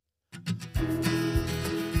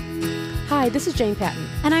Hi, this is Jane Patton.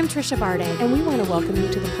 And I'm Trisha Bartig. And we want to welcome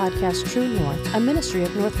you to the podcast True North, a ministry of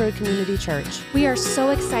NorthRoad Community Church. We are so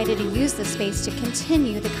excited to use this space to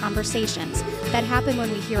continue the conversations that happen when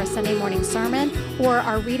we hear a Sunday morning sermon or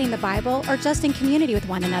are reading the Bible or just in community with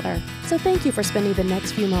one another. So thank you for spending the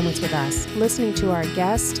next few moments with us, listening to our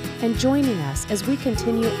guest, and joining us as we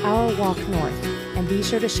continue our walk north. And be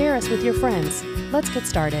sure to share us with your friends. Let's get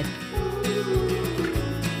started.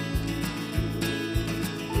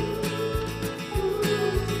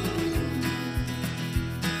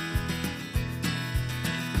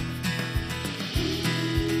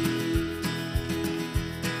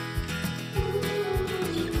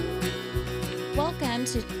 Welcome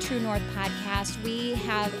to True North Podcast. We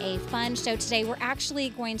have a fun show today. We're actually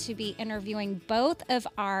going to be interviewing both of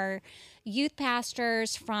our youth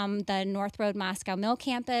pastors from the NorthRoad Moscow Mills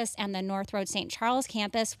campus and the NorthRoad St. Charles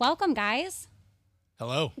campus. Welcome, guys.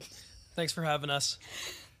 Hello. Thanks for having us.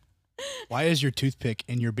 Why is your toothpick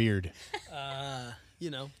in your beard?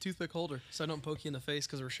 Toothpick holder, so I don't poke you in the face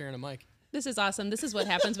because we're sharing a mic. This is awesome. This is what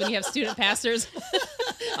happens when you have student pastors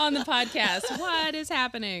on the podcast. What is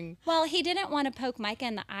happening? Well, he didn't want to poke Micah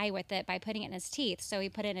in the eye with it by putting it in his teeth, so he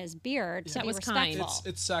put it in his beard to That be was respectful. kind.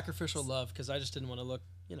 It's sacrificial love because I just didn't want to look,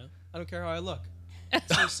 I don't care how I look.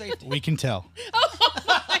 It's for safety. We can tell. Oh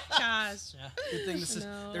my gosh. Yeah, good thing this is,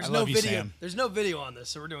 No. there's I no love you, video. Sam. There's no video on this,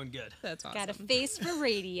 so we're doing good. That's awesome. Got a face for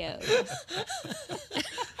radio.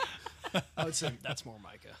 I would say that's more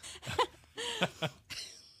Micah.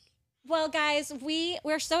 Well, guys,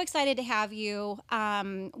 we're so excited to have you.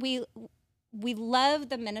 We love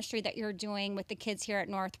the ministry that you're doing with the kids here at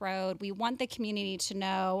NorthRoad. We want the community to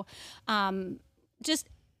know just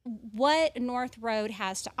what NorthRoad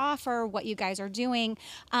has to offer, what you guys are doing.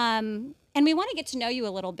 And we want to get to know you a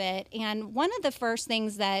little bit. And one of the first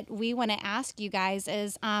things that we want to ask you guys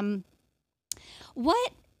is,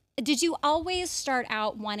 what did you always start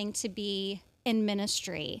out wanting to be in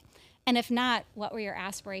ministry? And if not, what were your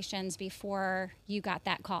aspirations before you got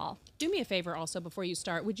that call? Do me a favor also before you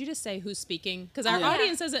start. Would you just say who's speaking? Because our yeah.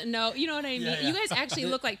 audience doesn't know. You know what I mean? Yeah. You guys actually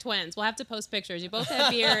look like twins. We'll have to post pictures. You both have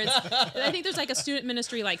beards. I think there's like a student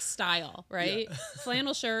ministry like style, right? Yeah.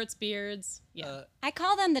 Flannel shirts, beards. Yeah. I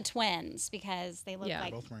call them the twins because they look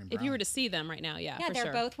like... Both wearing If brown. you were to see them right now, yeah, Yeah, for they're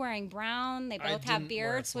sure. both wearing brown. They I both have didn't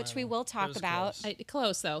beards, wear which we flannel. will talk It was about. close.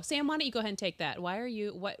 Close though. Sam, why don't you go ahead and take that? Why are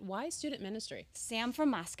you? Why student ministry? Sam from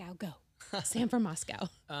Moscow, go. Sam from Moscow.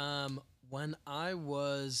 When I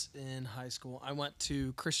was in high school, I went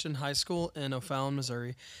to Christian high school in O'Fallon,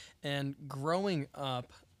 Missouri, and growing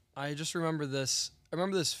up, I just remember this. I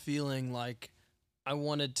remember this feeling like I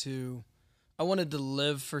wanted to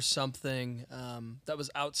live for something that was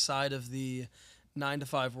outside of the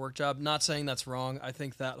 9-to-5 work job. Not saying that's wrong. I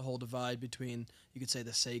think that whole divide between, you could say,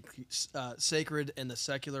 the sacred and the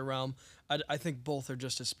secular realm, I think both are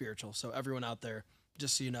just as spiritual. So everyone out there,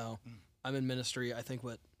 just so you know, I'm in ministry. I think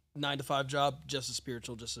what 9-to-5 job, just as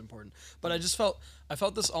spiritual, just as important. But I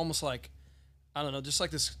felt this almost like, I don't know, just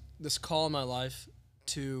like this call in my life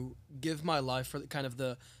to give my life for kind of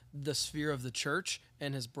the sphere of the church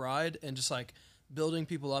and his bride, and just like building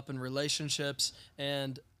people up in relationships.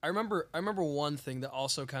 And I remember one thing that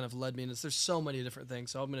also kind of led me, and there's so many different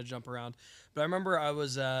things, so I'm going to jump around. But I remember I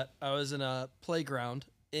was in a playground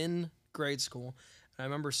in grade school. I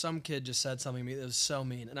remember some kid just said something to me that was so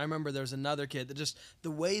mean. And I remember there was another kid that just, the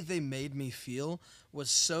way they made me feel was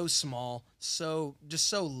so small, so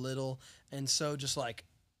little, and so just like,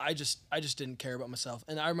 I just didn't care about myself.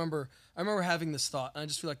 And I remember having this thought, and I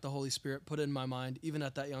just feel like the Holy Spirit put it in my mind, even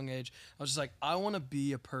at that young age. I was just like, I want to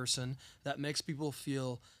be a person that makes people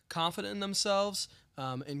feel confident in themselves,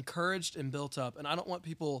 encouraged and built up. And I don't want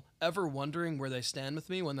people ever wondering where they stand with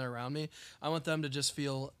me when they're around me. I want them to just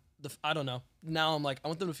feel I don't know. Now I'm like, I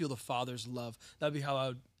want them to feel the Father's love. That'd be how I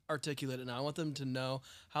would articulate it now. I want them to know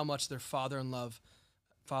how much their Father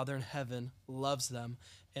in heaven loves them.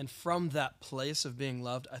 And from that place of being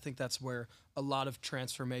loved, I think that's where a lot of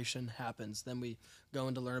transformation happens. Then we go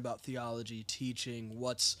in to learn about theology, teaching,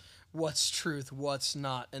 what's truth, what's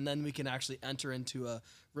not. And then we can actually enter into a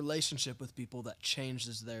relationship with people that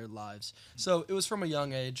changes their lives. So it was from a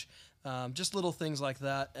young age. Just little things like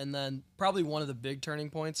that. And then probably one of the big turning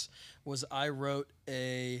points was I wrote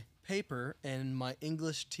a paper in my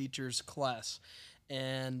English teacher's class.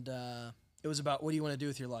 And it was about, what do you want to do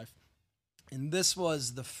with your life? And this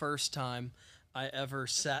was the first time I ever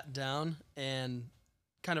sat down and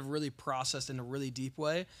kind of really processed in a really deep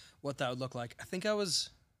way what that would look like. I think I was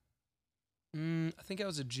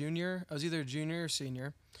a junior. I was either a junior or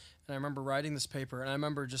senior. And I remember writing this paper, and I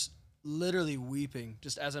remember just literally weeping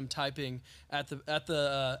just as I'm typing at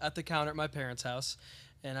the counter at my parents' house.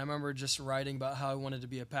 And I remember just writing about how I wanted to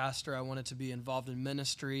be a pastor. I wanted to be involved in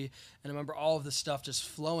ministry. And I remember all of this stuff just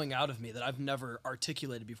flowing out of me that I've never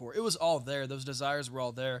articulated before. It was all there. Those desires were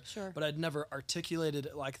all there. Sure. But I'd never articulated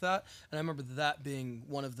it like that. And I remember that being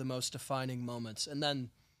one of the most defining moments. And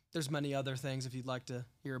then there's many other things, if you'd like to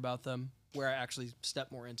hear about them, where I actually step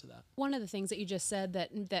more into that. One of the things that you just said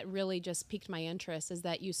that really just piqued my interest is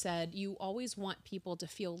that you said you always want people to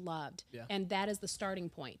feel loved. Yeah. And that is the starting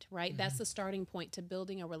point, right? That's the starting point to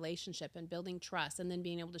building a relationship and building trust and then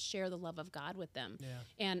being able to share the love of God with them. Yeah.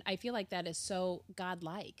 And I feel like that is so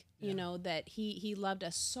God-like, you know, that he loved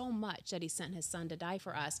us so much that he sent his son to die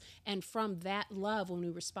for us. And from that love, when we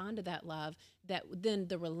respond to that love, that then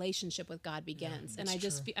the relationship with God begins. And I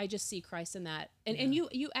just see Christ in that. And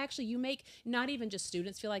you make not even just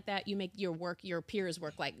students feel like that, you make your peers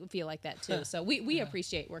feel like that too. So we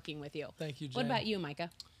appreciate working with you. Thank you, Jen. What about you,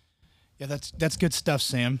 Micah? Yeah, that's good stuff,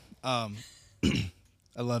 Sam. I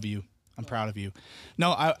love you. I'm proud of you.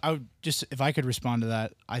 No, I would just, if I could respond to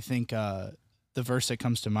that, I think the verse that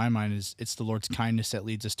comes to my mind is, it's the Lord's kindness that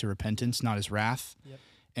leads us to repentance, not his wrath. Yep.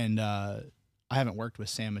 And I haven't worked with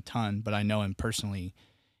Sam a ton, but I know him personally.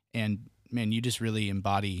 And man, you just really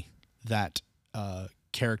embody that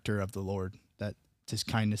character of the Lord, that it's his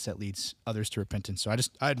kindness that leads others to repentance. So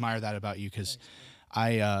I admire that about you, because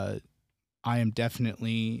I am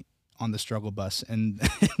definitely on the struggle bus in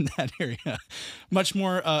that area, much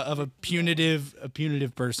more of a punitive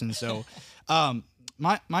person. So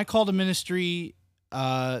my call to ministry,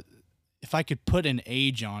 if I could put an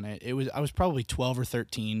age on it, I was probably 12 or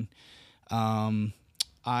 13. I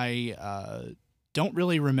don't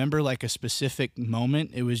really remember like a specific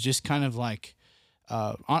moment. It was just kind of like,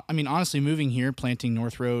 honestly, moving here, planting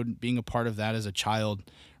NorthRoad, being a part of that as a child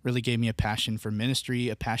really gave me a passion for ministry,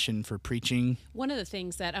 a passion for preaching. One of the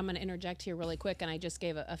things that I'm going to interject here really quick, and I just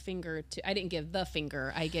gave a finger to, I didn't give the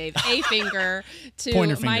finger, I gave a finger to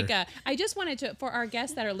Pointer finger. Micah. I just wanted to, for our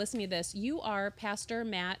guests that are listening to this, you are Pastor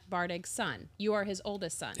Matt Bartig's son. You are his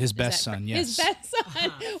oldest son. His best son, yes. His best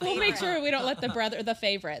son. We'll make sure we don't let the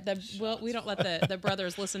favorite, we don't let the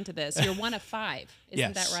brothers listen to this. You're one of 5.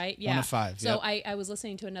 Isn't that right? Yeah. One of 5. So yep. I was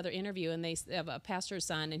listening to another interview, and they have a pastor's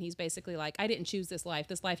son, and he's basically like, I didn't choose this life.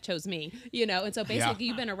 This life chose me, you know? And so basically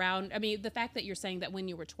you've been around, I mean, the fact that you're saying that when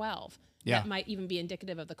you were 12, that might even be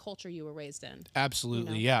indicative of the culture you were raised in.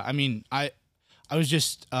 Absolutely. You know? Yeah. I mean, I was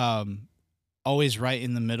just always right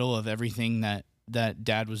in the middle of everything that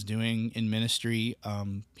Dad was doing in ministry.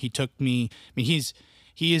 He took me, I mean,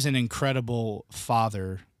 he is an incredible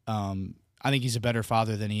father. I think he's a better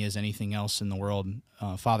father than he is anything else in the world,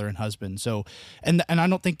 father and husband. So, and I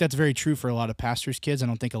don't think that's very true for a lot of pastors' kids. I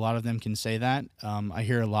don't think a lot of them can say that. I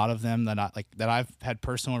hear a lot of them that I've had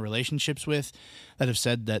personal relationships with that have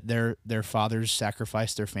said that their fathers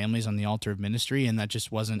sacrificed their families on the altar of ministry, and that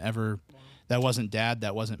just wasn't ever, that wasn't Dad,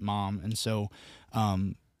 that wasn't Mom. And so,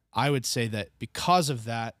 I would say that because of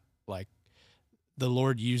that, like, the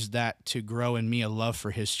Lord used that to grow in me a love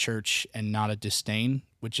for his church and not a disdain,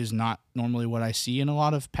 which is not normally what I see in a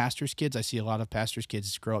lot of pastors' kids. I see a lot of pastors'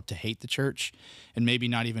 kids grow up to hate the church and maybe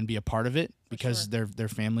not even be a part of it because their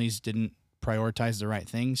families didn't prioritize the right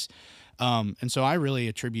things. And so I really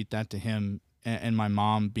attribute that to him and my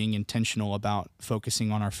mom being intentional about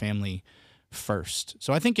focusing on our family first.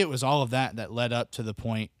 So I think it was all of that led up to the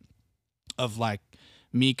point of like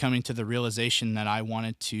me coming to the realization that I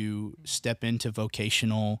wanted to step into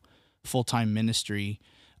vocational full-time ministry.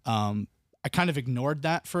 I kind of ignored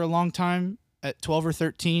that for a long time at 12 or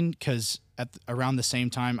 13 because around the same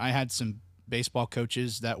time I had some baseball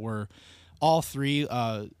coaches that were all 3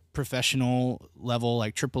 professional level,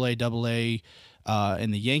 like AAA, AA,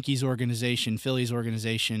 in the Yankees organization, Phillies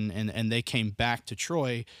organization, and they came back to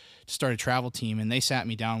Troy to start a travel team, and they sat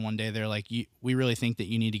me down one day. They're like, we really think that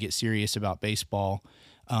you need to get serious about baseball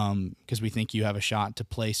because we think you have a shot to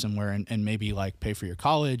play somewhere and maybe like pay for your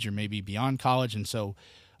college or maybe beyond college. And so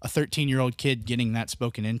a 13-year-old kid getting that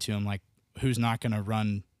spoken into him, like, who's not going to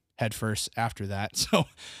run headfirst after that? So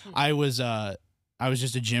I was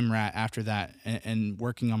just a gym rat after that and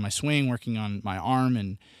working on my swing, working on my arm.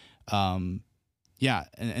 And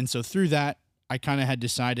and so through that, I kind of had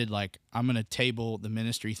decided, like, I'm going to table the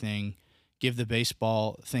ministry thing, give the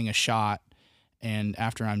baseball thing a shot. And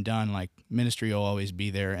after I'm done, like, ministry will always be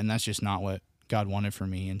there. And that's just not what God wanted for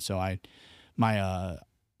me. And so my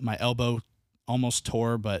elbow almost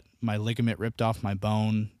tore, but my ligament ripped off my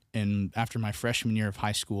bone. And after my freshman year of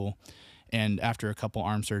high school, and after a couple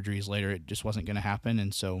arm surgeries later, it just wasn't going to happen.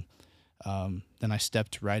 And so then I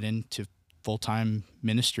stepped right into full-time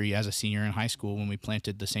ministry as a senior in high school when we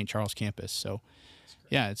planted the St. Charles campus. So,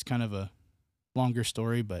 yeah, it's kind of a longer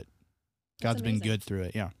story, but God's been amazing. good through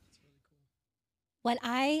it. Yeah. What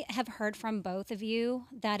I have heard from both of you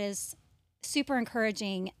that is super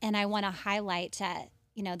encouraging, and I want to highlight to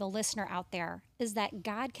the listener out there, is that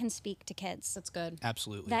God can speak to kids. That's good.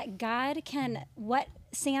 Absolutely. That God can, what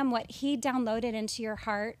He downloaded into your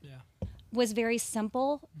heart was very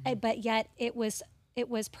simple, but yet it was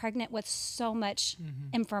pregnant with so much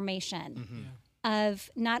information of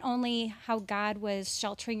not only how God was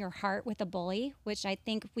sheltering your heart with a bully, which I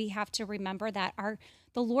think we have to remember that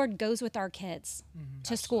the Lord goes with our kids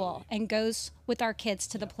to school and goes with our kids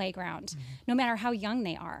to the playground, no matter how young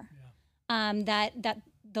they are. That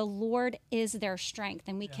the Lord is their strength,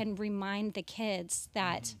 and we can remind the kids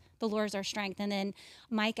that the Lord is our strength. And then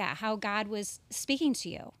Micah, how God was speaking to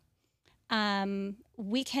you.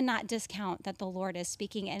 We cannot discount that the Lord is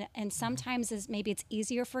speaking, and sometimes maybe it's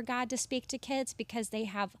easier for God to speak to kids because they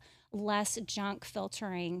have less junk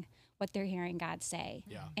filtering what they're hearing God say.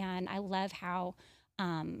 Yeah. And I love how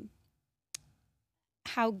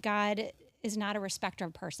God is not a respecter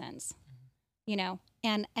of persons,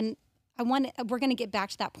 and we're going to get back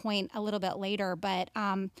to that point a little bit later, but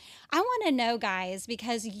I want to know, guys,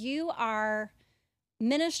 because you are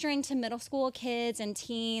ministering to middle school kids and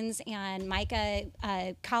teens and Micah,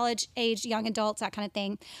 college age, young adults, that kind of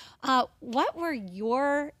thing. What were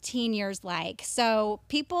your teen years like? So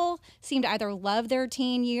people seem to either love their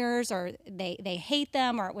teen years or they hate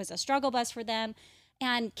them, or it was a struggle bus for them.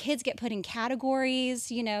 And kids get put in categories,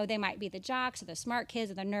 they might be the jocks or the smart kids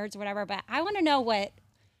or the nerds or whatever. But I want to know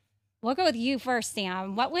we'll go with you first,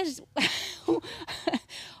 Sam. What was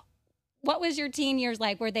your teen years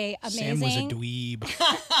like? Were they amazing? Sam was a dweeb.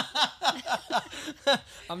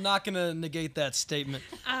 I'm not going to negate that statement.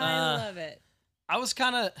 I love it. I was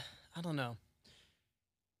kind of, I don't know.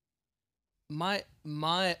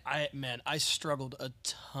 I struggled a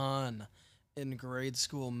ton in grade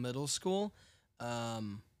school, middle school. Do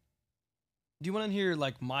you want to hear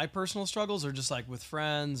like my personal struggles, or just like with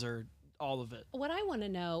friends, or all of it? What I want to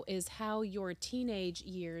know is how your teenage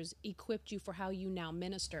years equipped you for how you now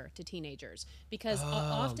minister to teenagers. Because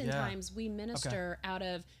oftentimes we minister out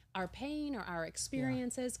of our pain or our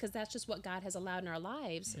experiences, because that's just what God has allowed in our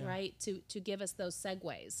lives, right? To give us those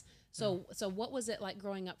segues. So what was it like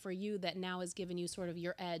growing up for you that now has given you sort of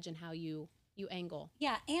your edge and how you angle?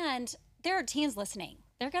 Yeah, and there are teens listening.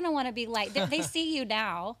 They're going to want to be like, they see you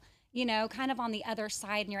now, kind of on the other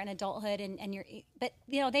side, and you're in adulthood, but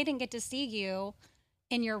they didn't get to see you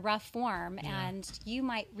in your rough form, and you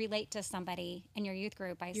might relate to somebody in your youth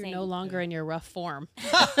group by You're saying, no longer in your rough form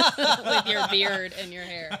with your beard and your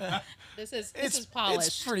hair. This is polished.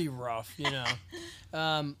 It's pretty rough,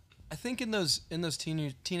 I think in those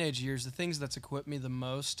teenage years, the things that's equipped me the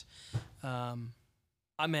most,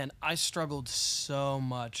 I struggled so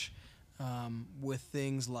much with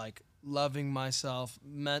things like loving myself.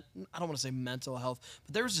 I don't want to say mental health,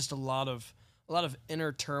 but there was just a lot of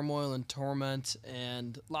inner turmoil and torment,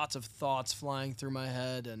 and lots of thoughts flying through my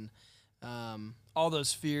head, and all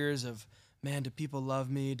those fears of, man, do people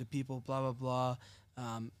love me? Do people blah blah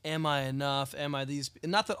blah? Am I enough? Am I these?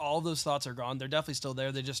 And not that all those thoughts are gone; they're definitely still there.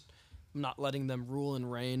 I'm not letting them rule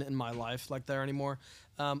and reign in my life like there anymore.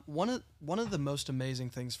 One of the most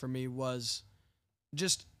amazing things for me was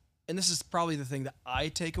just, and this is probably the thing that I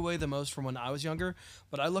take away the most from when I was younger,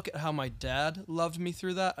 but I look at how my dad loved me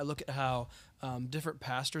through that. I look at how different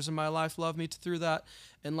pastors in my life loved me through that.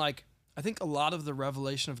 And I think a lot of the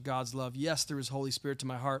revelation of God's love, yes, through his Holy Spirit to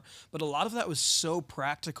my heart, but a lot of that was so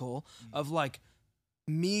practical of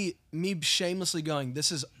me shamelessly going,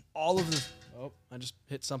 this is all of the, oh, I just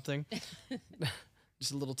hit something.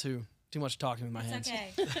 Just a little too much talking with my hands.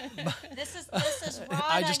 okay. This is raw.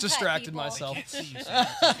 I and just uncut, distracted people. myself. See you.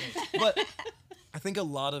 But I think a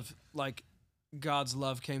lot of God's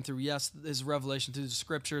love came through, yes, his revelation through the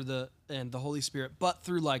scripture, and the Holy Spirit, but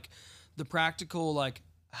through the practical,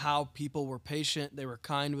 how people were patient, they were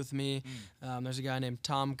kind with me. There's a guy named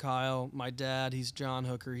Tom Kyle, my dad, he's John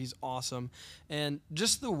Hooker, he's awesome. And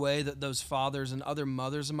just the way that those fathers and other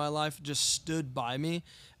mothers in my life just stood by me,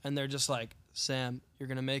 and they're just like, Sam, you're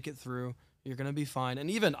going to make it through. You're going to be fine.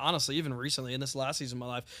 And even, honestly, even recently in this last season of my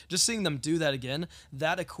life, just seeing them do that again,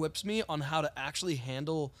 that equips me on how to actually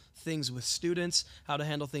handle things with students, how to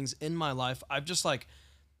handle things in my life. I've just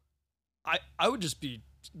I would just be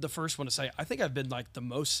the first one to say, I think I've been the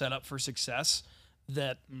most set up for success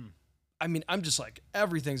that, I'm just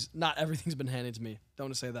not everything's been handed to me. Don't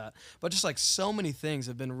want to say that. But just so many things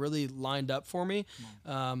have been really lined up for me,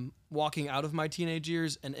 walking out of my teenage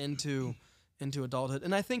years and into adulthood.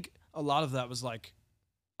 And I think a lot of that was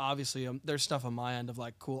obviously there's stuff on my end of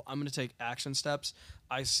cool, I'm going to take action steps.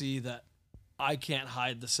 I see that I can't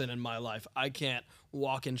hide the sin in my life. I can't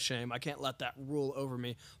walk in shame. I can't let that rule over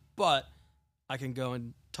me. But I can go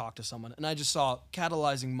and talk to someone. And I just saw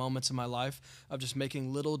catalyzing moments in my life of just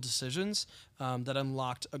making little decisions that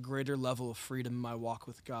unlocked a greater level of freedom in my walk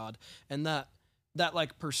with God. And that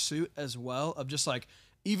like pursuit as well of just like,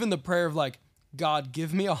 even the prayer of like, God,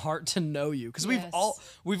 give me a heart to know you. Because we've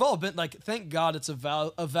all been like, thank God it's a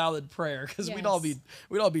valid prayer, because we'd all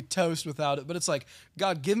be toast without it. But it's like,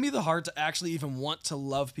 God, give me the heart to actually even want to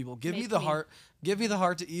love people. Give me the heart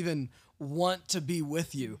to even want to be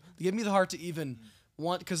with you. Give me the heart to even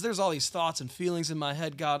want, because there's all these thoughts and feelings in my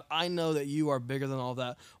head. God, I know that you are bigger than all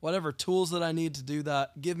that. Whatever tools that I need to do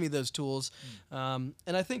that, give me those tools. And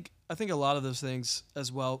I think a lot of those things as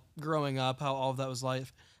well, growing up, how all of that was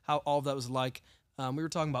like. We were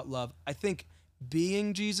talking about love. I think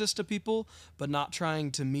being Jesus to people, but not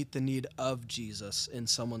trying to meet the need of Jesus in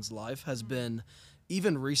someone's life has been,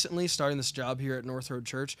 even recently, starting this job here at NorthRoad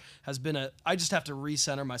Church, has been I just have to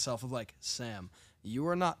recenter myself of like, Sam, you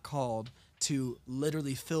are not called to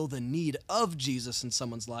literally fill the need of Jesus in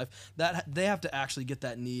someone's life. That they have to actually get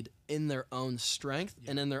that need in their own strength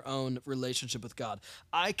and in their own relationship with God.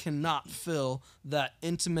 I cannot fill that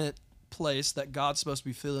intimate place that God's supposed to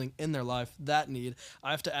be filling in their life, that need.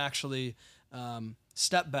 I have to actually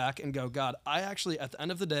step back and go, God, I actually, at the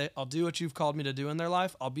end of the day, I'll do what you've called me to do in their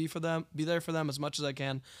life. I'll be there for them as much as I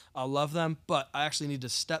can. I'll love them, but I actually need to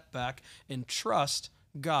step back and trust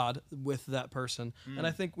God with that person. And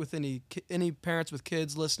I think with any parents with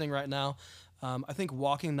kids listening right now, I think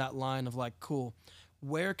walking that line of like, cool,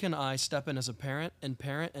 where can I step in as a parent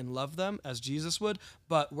and love them as Jesus would,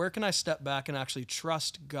 but where can I step back and actually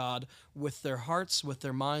trust God with their hearts, with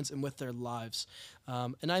their minds, and with their lives?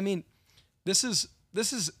 And I mean, this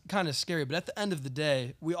is kind of scary, but at the end of the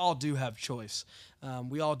day, we all do have choice.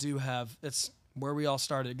 We all do have, it's where we all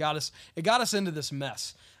started. It got us into this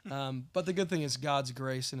mess. But the good thing is God's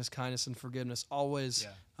grace and his kindness and forgiveness always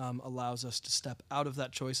allows us to step out of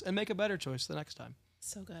that choice and make a better choice the next time.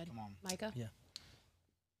 So good. Come on. Micah? Yeah.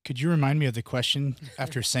 Could you remind me of the question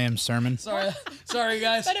after Sam's sermon? Sorry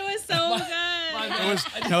guys. But it was so good.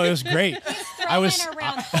 It was great.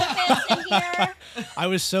 Around pulpits in here. I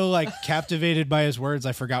was so like captivated by his words,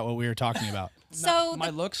 I forgot what we were talking about. So my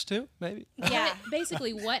looks too, maybe. Yeah.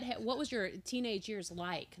 Basically, what was your teenage years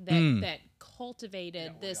like that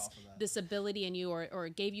cultivated this ability in you, or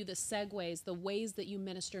gave you the segues, the ways that you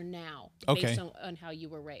minister now, based on how you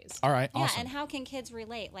were raised? All right. Yeah, Awesome. and how can kids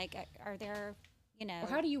relate? Like, are there, or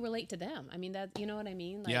how do you relate to them? I mean, that, you know what I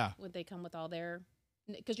mean? Like, would they come with all their,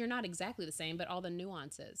 because you're not exactly the same, but all the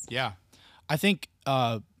nuances. Yeah. I think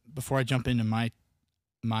before I jump into my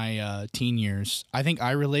teen years, I think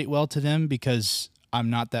I relate well to them because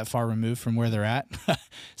I'm not that far removed from where they're at.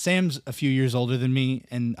 Sam's a few years older than me,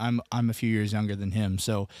 and I'm a few years younger than him.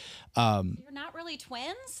 So, you're not really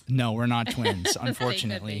twins? No, we're not twins,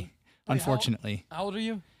 unfortunately. Unfortunately. How old are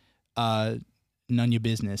you? None your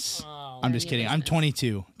business. I'm just kidding. I'm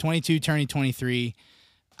 22, turning 23.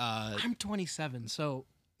 I'm 27, so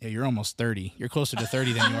yeah, you're almost 30. You're closer to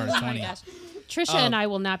 30 than you are to 20. Gosh. Trisha and I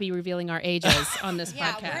will not be revealing our ages on this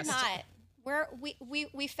podcast. Yeah, we're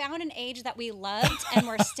not. We found an age that we loved, and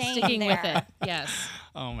we're sticking there. With it. Yes.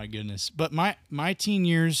 Oh my goodness. But my teen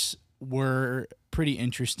years were pretty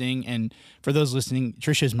interesting, and for those listening,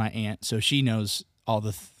 Trisha's my aunt, so she knows all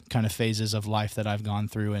the kind of phases of life that I've gone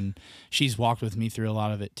through, and she's walked with me through a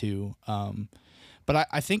lot of it too. But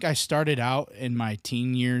I think I started out in my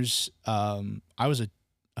teen years. I was a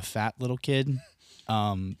fat little kid,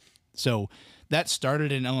 so that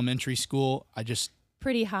started in elementary school.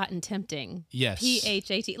 Pretty hot and tempting. Yes.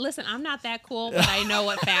 PHAT. Listen, I'm not that cool, but I know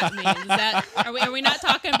what fat means. Are we not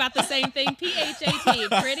talking about the same thing?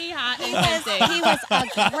 PHAT. Pretty hot and tempting. He was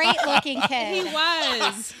a great-looking kid. He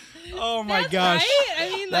was. Oh my That's gosh. Right? I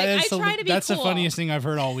mean, like, I try to be That's cool. the funniest thing I've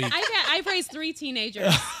heard all week. I've raised 3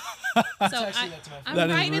 teenagers. So I'm That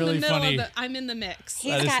is right really in the middle funny. I'm in the mix.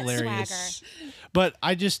 He's got hilarious. swagger. But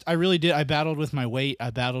I really did. I battled with my weight. I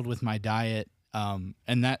battled with my diet.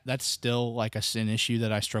 And that's still like a sin issue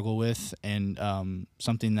that I struggle with, and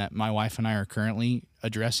something that my wife and I are currently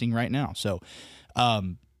addressing right now. So,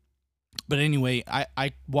 but anyway,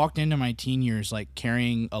 I walked into my teen years like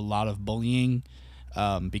carrying a lot of bullying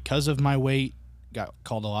because of my weight, got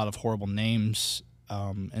called a lot of horrible names.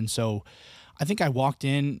 And so I think I walked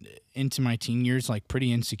into my teen years like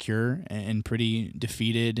pretty insecure and pretty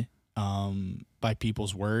defeated by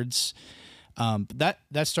people's words. But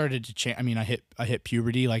that started to change. I mean, I hit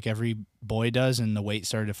puberty like every boy does, and the weight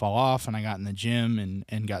started to fall off, and I got in the gym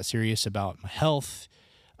and got serious about my health,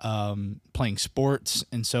 playing sports.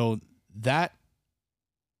 And so that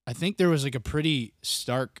I think there was like a pretty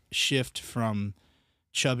stark shift from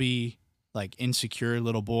chubby, like insecure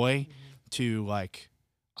little boy to like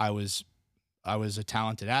I was a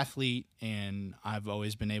talented athlete, and I've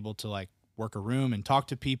always been able to like work a room and talk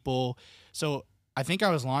to people. So I think I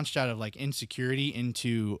was launched out of like insecurity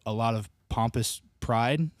into a lot of pompous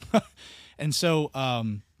pride. And so,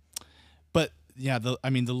 but yeah, the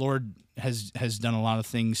Lord has done a lot of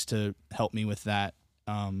things to help me with that.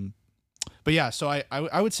 But yeah, so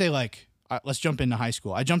I would say like, let's jump into high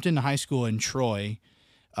school. I jumped into high school in Troy.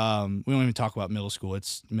 We don't even talk about middle school.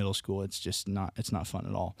 It's middle school. It's just not, it's not fun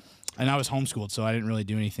at all. And I was homeschooled, so I didn't really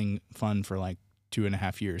do anything fun for like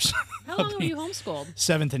 2.5 years. How long were you homeschooled?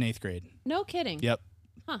 7th and 8th grade. No kidding. Yep.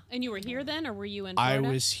 Huh. And you were here then, or were you in Florida? I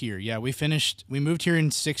was here. Yeah, we moved here in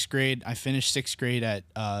 6th grade. I finished 6th grade at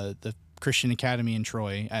the Christian Academy in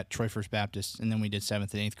Troy at Troy First Baptist, and then we did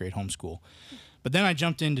 7th and 8th grade homeschool. But then I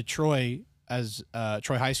jumped into Troy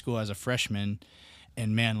High School as a freshman,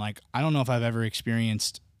 and man, like I don't know if I've ever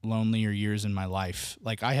experienced lonelier years in my life.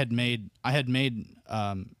 Like I had made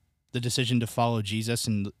the decision to follow Jesus,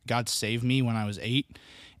 and God saved me when I was 8,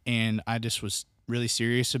 and I just was really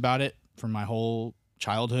serious about it for my whole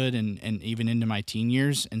childhood and even into my teen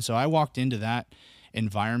years. And so I walked into that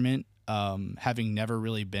environment having never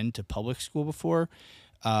really been to public school before,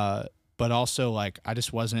 but also like I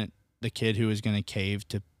just wasn't the kid who was going to cave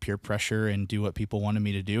to peer pressure and do what people wanted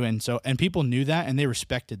me to do. And people knew that, and they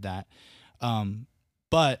respected that.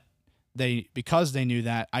 But because they knew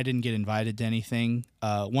that, I didn't get invited to anything.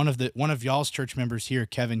 One of y'all's church members here,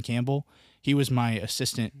 Kevin Campbell, he was my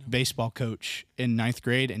assistant baseball coach in 9th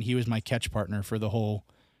grade, and he was my catch partner for the whole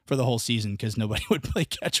season because nobody would play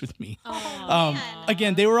catch with me.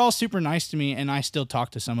 Again, they were all super nice to me, and I still talk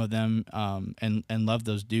to some of them and love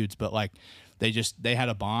those dudes. But like they had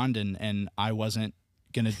a bond, and I wasn't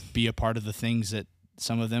gonna be a part of the things that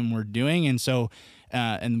some of them were doing, and so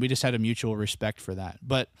and we just had a mutual respect for that.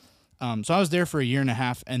 But so I was there for 1.5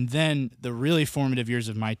 years, and then the really formative years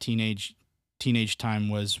of my teenage time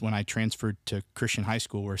was when I transferred to Christian high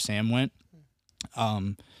school where Sam went.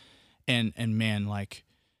 And man, like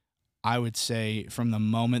I would say from the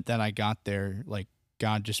moment that I got there, like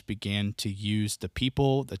God just began to use the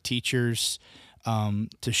people, the teachers,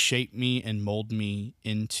 to shape me and mold me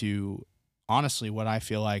into honestly what I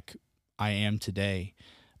feel like I am today.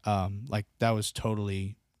 Like that was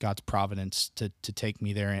totally God's providence to take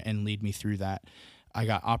me there and lead me through that. I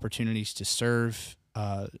got opportunities to serve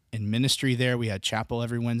in ministry there. We had chapel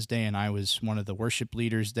every Wednesday, and I was one of the worship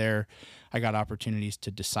leaders there. I got opportunities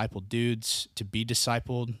to disciple dudes, to be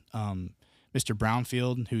discipled. Mr.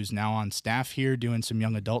 Brownfield, who's now on staff here doing some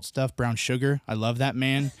young adult stuff, Brown Sugar. I love that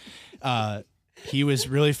man. He was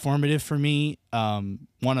really formative for me. One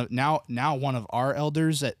of our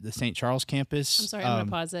elders at the St. Charles campus. I'm sorry, I'm going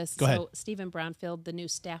to pause this. Go ahead. Stephen Brownfield, the new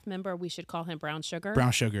staff member, we should call him Brown Sugar.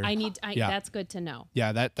 Brown Sugar. Yeah. That's good to know.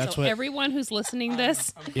 Yeah, that's so what everyone who's listening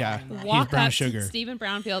this, he's Brown Sugar. To Stephen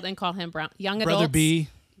Brownfield and call him Brown. Young Brother adults. B.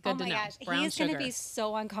 Good oh my to know. gosh, Brown he's Sugar. gonna be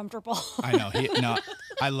so uncomfortable. I know.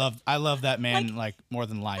 I love that man like more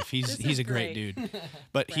than life. He's a great dude.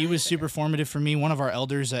 But he was super formative for me. One of our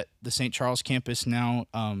elders at the St. Charles campus now,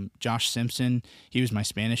 Josh Simpson. He was my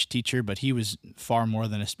Spanish teacher, but he was far more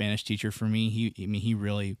than a Spanish teacher for me. He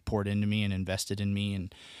really poured into me and invested in me,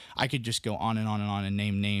 and I could just go on and on and on and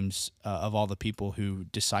name names of all the people who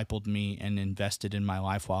discipled me and invested in my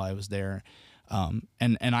life while I was there.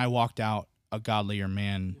 And I walked out a godlier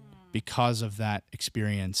man because of that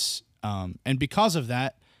experience. And because of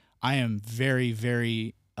that, I am very,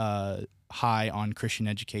 very high on Christian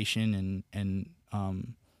education and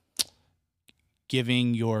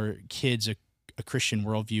giving your kids a Christian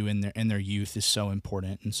worldview in their youth is so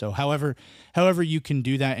important. And so however you can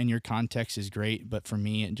do that in your context is great. But for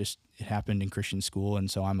me, it happened in Christian school.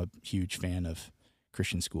 And so I'm a huge fan of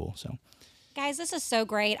Christian school. So Guys, this is so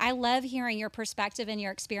great. I love hearing your perspective and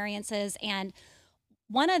your experiences. And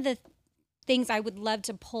one of the things I would love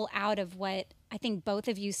to pull out of what I think both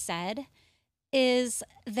of you said is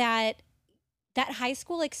that high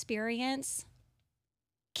school experience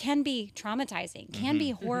can be traumatizing, can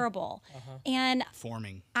be horrible. And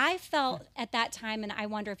forming. I felt at that time, and I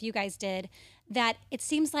wonder if you guys did, that it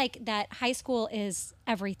seems like that high school is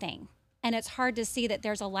everything. And it's hard to see that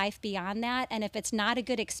there's a life beyond that. And if it's not a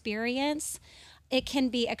good experience, it can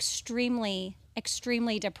be extremely,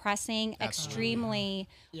 extremely depressing, extremely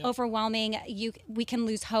overwhelming. We can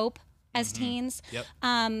lose hope as teens. Yep.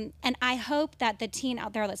 And I hope that the teen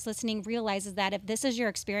out there that's listening realizes that if this is your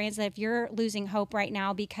experience, that if you're losing hope right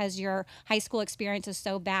now because your high school experience is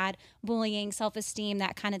so bad, bullying, self-esteem,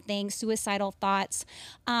 that kind of thing, suicidal thoughts,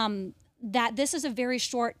 that this is a very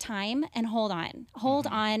short time, and hold on.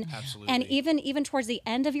 Absolutely. And even towards the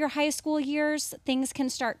end of your high school years, things can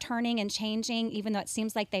start turning and changing, even though it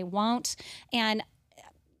seems like they won't. And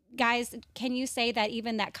guys, can you say that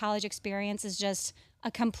even that college experience is just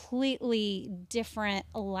a completely different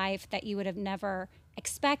life that you would have never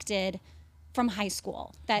expected from high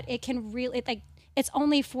school? That it can really, it's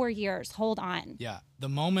only 4 years. Hold on. Yeah. The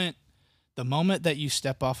moment that you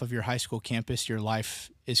step off of your high school campus, your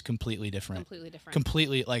life is completely different.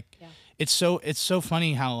 Completely. It's so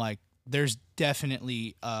funny how like there's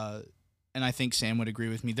definitely and I think Sam would agree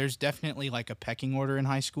with me. There's definitely like a pecking order in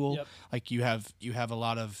high school. Yep. Like you have a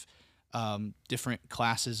lot of different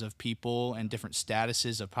classes of people and different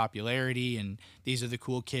statuses of popularity, and these are the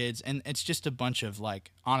cool kids, and it's just a bunch of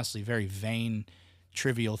like honestly very vain,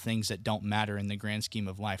 trivial things that don't matter in the grand scheme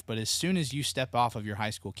of life. But as soon as you step off of your high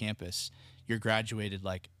school campus, you're graduated,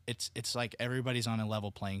 like it's like everybody's on a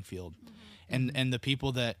level playing field. And the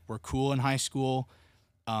people that were cool in high school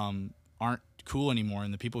aren't cool anymore,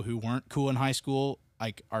 and the people who weren't cool in high school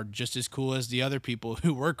like are just as cool as the other people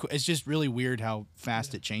who were cool. It's just really weird how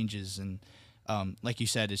fast it changes. And like you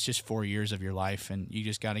said, it's just 4 years of your life, and you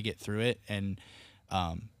just got to get through it, and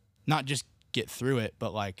not just get through it,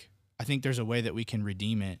 but like I think there's a way that we can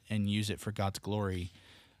redeem it and use it for God's glory.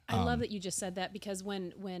 I love that you just said that, because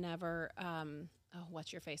whenever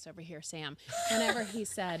what's your face over here, Sam? Whenever he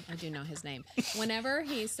said, I do know his name. Whenever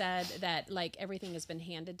he said that like everything has been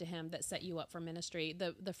handed to him that set you up for ministry,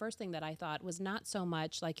 the first thing that I thought was not so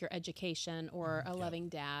much like your education or a loving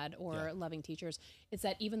dad or loving teachers. It's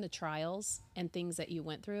that even the trials and things that you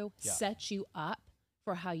went through set you up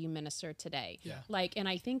for how you minister today. Like, and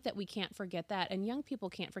I think that we can't forget that, and young people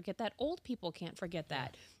can't forget that, old people can't forget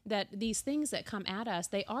that, that these things that come at us,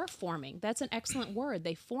 they are forming. That's an excellent word.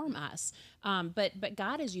 They form us. But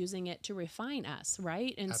God is using it to refine us,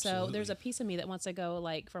 right? And so there's a piece of me that wants to go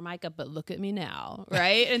like for Micah, but look at me now,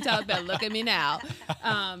 right? And tell but look at me now.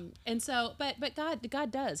 And so, but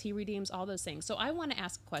God does. He redeems all those things. So I want to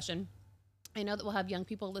ask a question. I know that we'll have young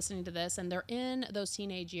people listening to this, and they're in those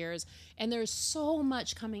teenage years, and there's so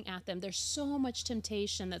much coming at them. There's so much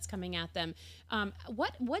temptation that's coming at them.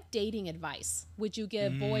 What dating advice would you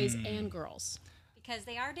give boys and girls? Because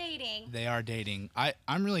they are dating. They are dating.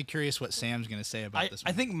 I'm really curious what Sam's going to say about this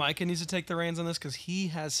one. I think Micah needs to take the reins on this, because he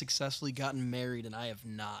has successfully gotten married, and I have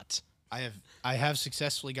not. I have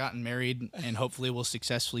successfully gotten married, and hopefully will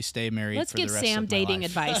successfully stay married Let's for the give rest Sam of my dating life.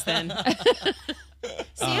 advice then.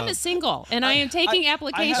 Sam is single, and I am taking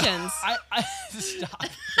applications. Stop.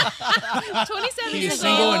 27 He is years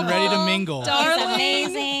single old. and ready to mingle. Darling,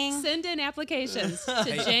 amazing. Send in applications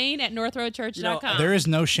to Jane@NorthRoadChurch.com. There is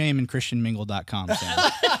no shame in ChristianMingle.com,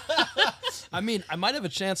 Sam. I mean, I might have a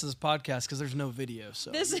chance in this podcast because there's no video.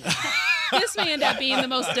 So This may end up being the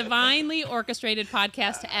most divinely orchestrated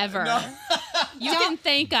podcast ever. You can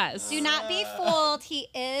thank us. Do not be fooled. He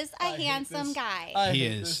is a handsome guy. He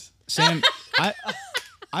is. Sam,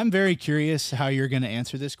 I'm very curious how you're going to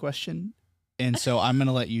answer this question, and so I'm going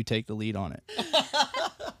to let you take the lead on it.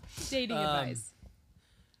 Dating advice.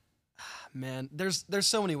 Man, there's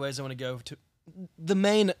so many ways I want to go to. The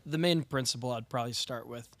main principle I'd probably start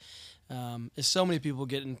with is so many people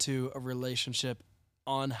get into a relationship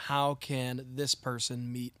on how can this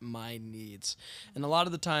person meet my needs. And a lot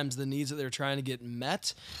of the times the needs that they're trying to get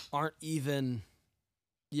met aren't even,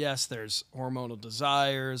 yes, there's hormonal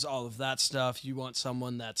desires, all of that stuff. You want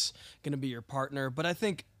someone that's going to be your partner. But I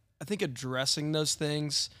think addressing those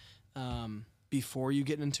things before you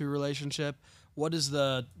get into a relationship, what is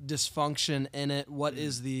the dysfunction in it? What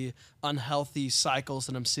is the unhealthy cycles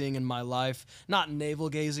that I'm seeing in my life? Not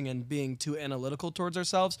navel-gazing and being too analytical towards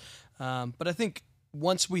ourselves. But I think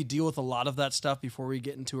once we deal with a lot of that stuff before we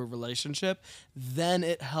get into a relationship, then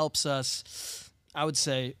it helps us, I would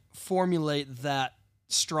say, formulate that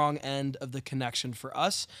strong end of the connection for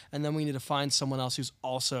us. And then we need to find someone else who's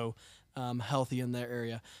also healthy in their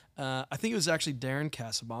area. I think it was actually Darren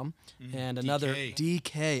Cassabaum and another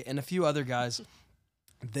DK and a few other guys.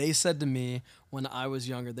 They said to me when I was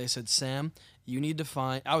younger, they said, Sam, you need to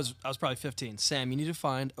find, I was probably 15. Sam, you need to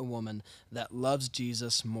find a woman that loves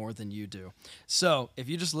Jesus more than you do. So if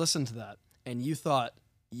you just listened to that and you thought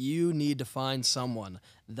you need to find someone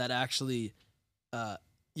that actually,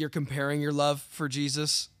 you're comparing your love for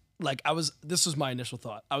Jesus. This was my initial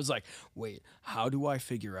thought. I was like, wait, how do I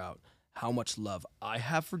figure out how much love I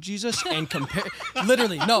have for Jesus and compare?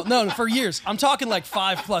 Literally, no, for years. I'm talking like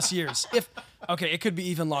 5+ years. Okay, it could be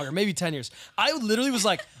even longer, maybe 10 years. I literally was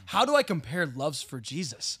like, how do I compare loves for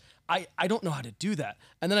Jesus? I don't know how to do that.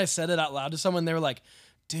 And then I said it out loud to someone. They were like,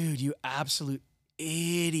 dude, you absolute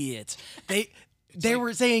idiot. They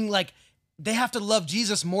were saying like, they have to love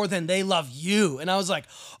Jesus more than they love you. And I was like,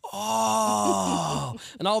 oh,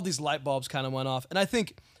 and all these light bulbs kind of went off. And I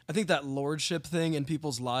think that lordship thing in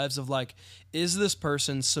people's lives of like, is this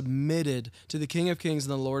person submitted to the King of Kings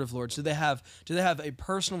and the Lord of Lords? Do they have a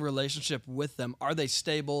personal relationship with them? Are they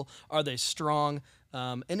stable? Are they strong?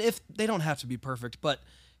 And if they don't have to be perfect, but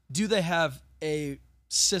do they have a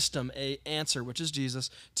system, a answer, which is Jesus,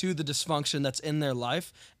 to the dysfunction that's in their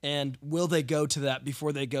life? And will they go to that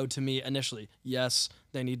before they go to me initially? Yes,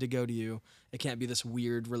 they need to go to you. It can't be this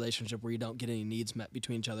weird relationship where you don't get any needs met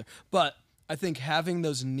between each other. But I think having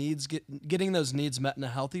those needs, getting those needs met in a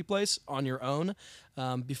healthy place on your own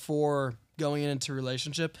before going into a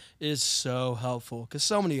relationship is so helpful. Because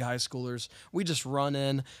so many high schoolers, we just run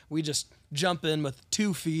in, we just jump in with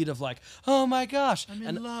 2 feet of like, oh my gosh, I'm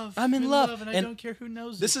in love, and I don't care who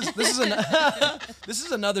knows this it. This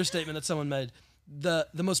is another statement that someone made. The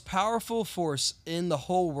most powerful force in the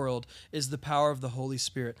whole world is the power of the Holy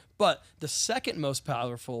Spirit. But the second most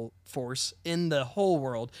powerful force in the whole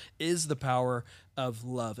world is the power of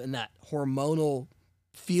love, and that hormonal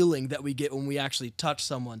feeling that we get when we actually touch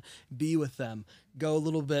someone, be with them, go a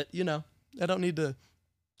little bit, I don't need to,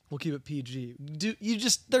 we'll keep it PG.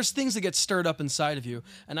 There's things that get stirred up inside of you.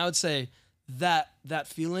 And I would say that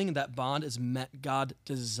feeling, that bond is meant, God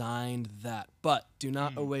designed that. But do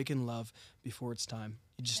not awaken love before it's time.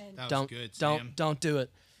 You just don't do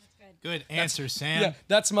it. Good answer, Sam. Yeah,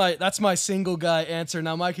 that's my single guy answer.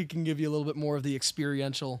 Now Micah can give you a little bit more of the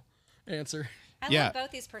experiential answer. I love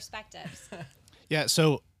both these perspectives. Yeah,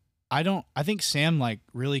 so I think Sam like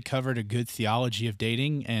really covered a good theology of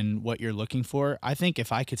dating and what you're looking for. I think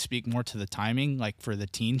if I could speak more to the timing, like for the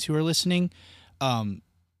teens who are listening,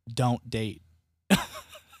 don't date.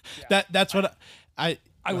 That's what I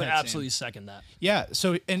would absolutely second that. Yeah,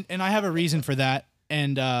 so and I have a reason for that,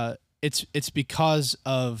 and it's because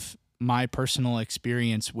of my personal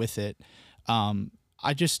experience with it. I'm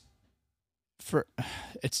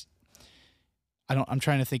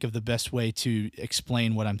trying to think of the best way to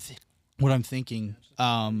explain what I'm thinking.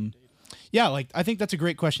 Like I think that's a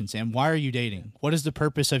great question, Sam. Why are you dating? What is the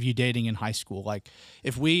purpose of you dating in high school? Like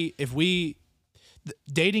if we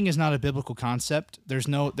dating is not a biblical concept. There's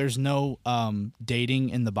no dating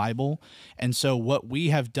in the Bible. And so what we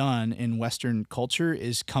have done in Western culture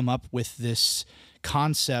is come up with this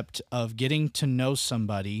concept of getting to know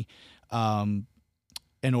somebody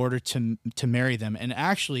in order to marry them. And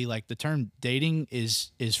actually, like the term dating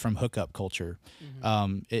is from hookup culture.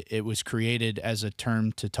 Mm-hmm. It was created as a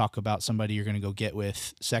term to talk about somebody you're going to go get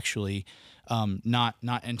with sexually, not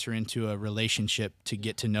enter into a relationship to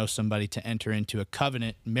get to know somebody, to enter into a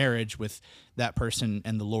covenant marriage with that person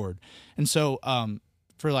and the Lord. And so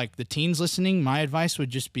for like the teens listening, my advice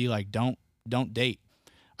would just be like, don't date.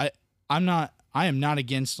 I am not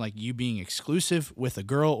against like you being exclusive with a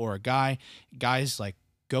girl or a guy. Guys, like,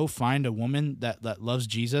 go find a woman that loves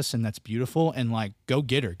Jesus and that's beautiful, and like go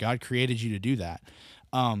get her. God created you to do that.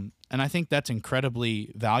 And I think that's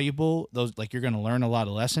incredibly valuable. Those, like, you're going to learn a lot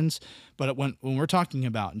of lessons. But when we're talking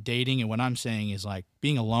about dating, and what I'm saying is like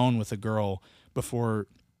being alone with a girl before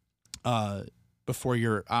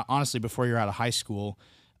you're out of high school,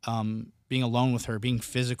 being alone with her, being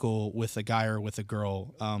physical with a guy or with a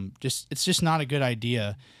girl, it's just not a good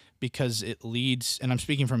idea. Because it leads, and I'm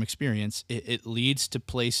speaking from experience, it leads to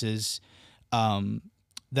places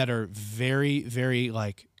that are very, very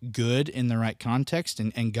like good in the right context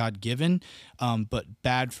and God-given, but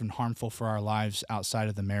bad and harmful for our lives outside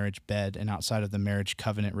of the marriage bed and outside of the marriage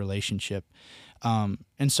covenant relationship. And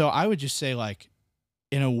so I would just say, like,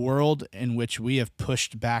 in a world in which we have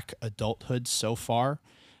pushed back adulthood so far,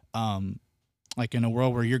 like in a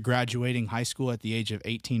world where you're graduating high school at the age of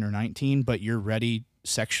 18 or 19, but you're ready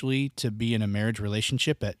sexually to be in a marriage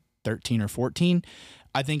relationship at 13 or 14,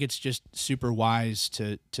 I think it's just super wise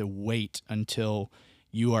to wait until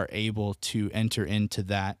you are able to enter into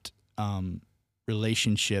that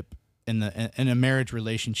relationship in a marriage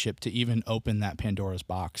relationship, to even open that Pandora's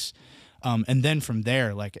box. And then from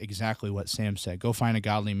there, like exactly what Sam said, go find a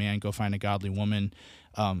godly man, go find a godly woman,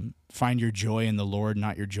 find your joy in the Lord,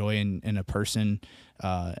 not your joy in a person,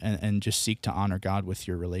 and just seek to honor God with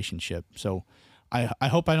your relationship. So I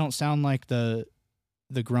hope I don't sound like the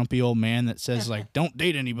grumpy old man that says like, don't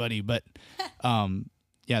date anybody, but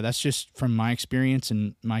that's just from my experience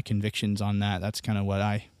and my convictions on that. That's kind of what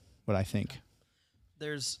I think.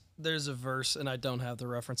 There's a verse, and I don't have the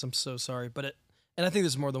reference, I'm so sorry, but and I think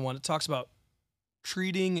there's more than one. It talks about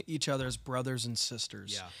treating each other as brothers and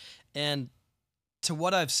sisters. Yeah. And to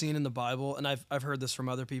what I've seen in the Bible, and I've heard this from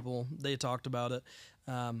other people, they talked about it.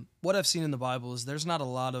 What I've seen in the Bible is there's not a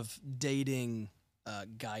lot of dating, like,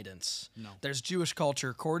 guidance. No. There's Jewish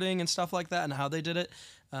culture, courting and stuff like that, and how they did it,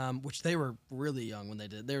 which they were really young when they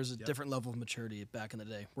did. There's a different level of maturity back in the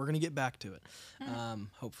day. We're gonna get back to it,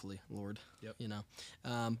 hopefully, Lord. Yep. You know,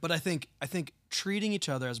 but I think treating each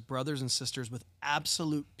other as brothers and sisters with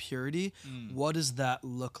absolute purity. What does that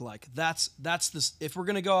look like? That's this. If we're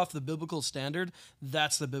gonna go off the biblical standard,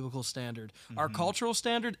 that's the biblical standard. Our cultural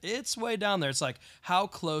standard, it's way down there. It's like, how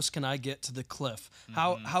close can I get to the cliff?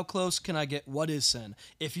 How close can I get? What is sin?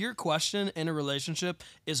 If your question in a relationship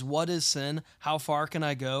is what is sin, how far can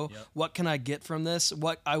I go? What can I get from this?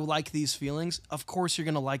 What I like these feelings. Of course, you're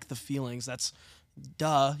gonna like the feelings. That's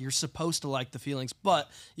duh. You're supposed to like the feelings,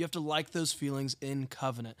 but you have to like those feelings in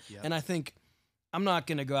covenant. And I think I'm not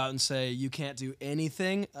gonna go out and say you can't do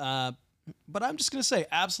anything. But I'm just going to say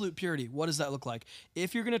absolute purity. What does that look like?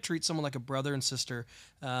 If you're going to treat someone like a brother and sister,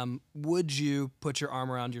 would you put your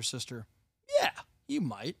arm around your sister? Yeah, you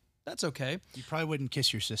might. That's okay. You probably wouldn't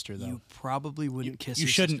kiss your sister, though. You probably wouldn't kiss your You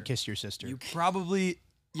sister. shouldn't kiss your sister.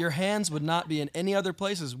 Your hands would not be in any other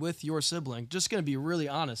places with your sibling. Just going to be really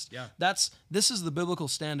honest. Yeah. This is the biblical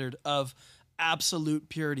standard of absolute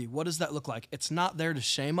purity. What does that look like? It's not there to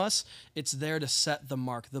shame us. It's there to set the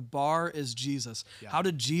mark. The bar is Jesus. Yeah. How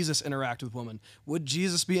did Jesus interact with women? Would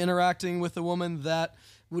Jesus be interacting with a woman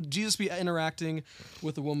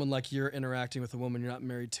like you're interacting with a woman you're not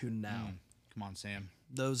married to now? Come on, Sam.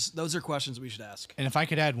 Those are questions we should ask. And if I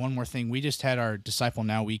could add one more thing, we just had our Disciple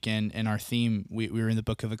Now weekend, and our theme, we were in the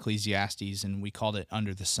book of Ecclesiastes, and we called it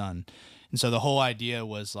Under the Sun. And so the whole idea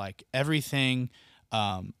was like everything,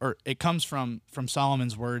 or it comes from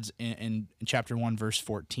Solomon's words in chapter 1, verse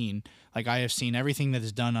 14. Like, I have seen everything that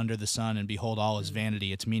is done under the sun, and behold, all is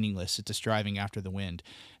vanity. It's meaningless. It's a striving after the wind.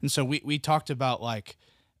 And so we talked about like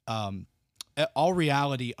all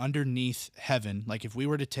reality underneath heaven. Like, if we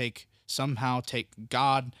were to somehow take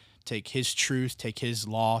God, take his truth, take his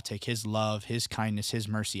law, take his love, his kindness, his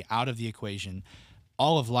mercy out of the equation,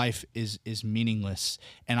 all of life is meaningless.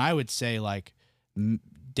 And I would say, like,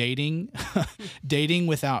 dating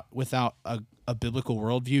without a biblical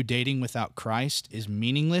worldview, dating without Christ is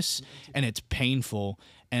meaningless, and it's painful.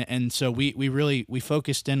 And so we really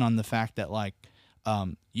focused in on the fact that, like,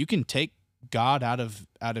 you can take God out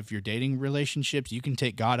of your dating relationships, you can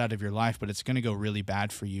take God out of your life, but it's going to go really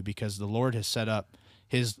bad for you, because the Lord has set up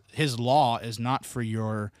his law is not for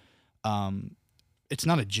your it's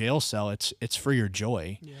not a jail cell, it's for your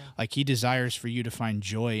joy. Yeah. Like, he desires for you to find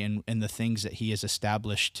joy in the things that he has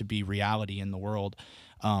established to be reality in the world.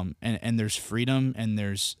 And there's freedom, and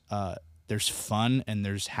there's fun, and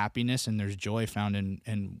there's happiness, and there's joy found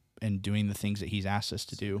in doing the things that he's asked us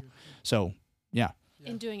to do. So, yeah.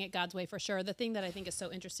 In doing it God's way, for sure. The thing that I think is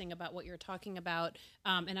so interesting about what you're talking about,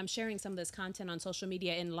 and I'm sharing some of this content on social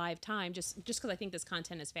media in live time, just because I think this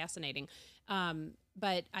content is fascinating.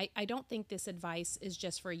 But I don't think this advice is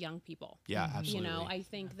just for young people. Yeah, absolutely. You know, I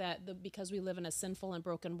think that because we live in a sinful and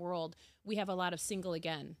broken world, we have a lot of single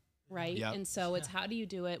again. Right. Yep. And so it's how do you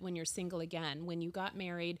do it when you're single again, when you got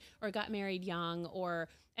married or got married young,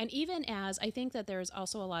 and even as I think that there's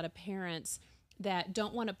also a lot of parents that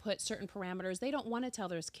don't want to put certain parameters. They don't want to tell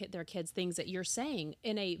their kids things that you're saying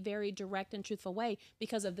in a very direct and truthful way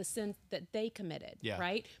because of the sin that they committed,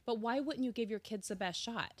 right? But why wouldn't you give your kids the best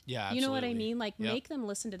shot? Yeah, absolutely. You know what I mean? Like, make them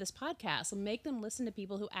listen to this podcast, and make them listen to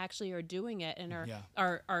people who actually are doing it and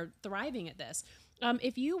are thriving at this.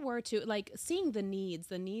 If you were to, like, seeing the needs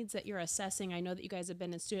that you're assessing, I know that you guys have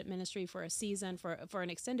been in student ministry for a season, for an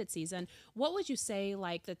extended season. What would you say,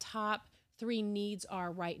 like, the top 3 needs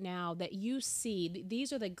are right now that you see?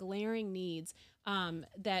 These are the glaring needs and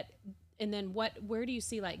then where do you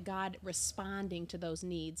see, like, God responding to those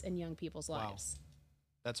needs in young people's lives?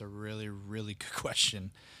 That's a really, really good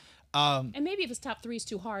question. And maybe if it's top 3 is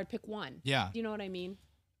too hard, pick one. Yeah. Do you know what I mean?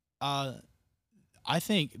 I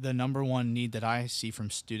think the number one need that I see from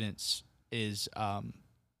students is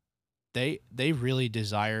they really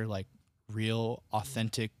desire, like, real,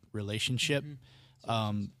 authentic relationship.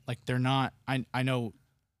 Like, they're not, I know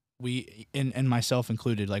we, and myself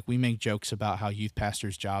included, like, we make jokes about how youth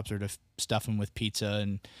pastors' jobs are to stuff them with pizza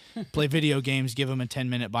and play video games, give them a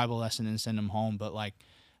 10-minute Bible lesson, and send them home. But, like,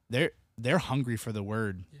 they're hungry for the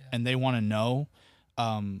word, and they want to know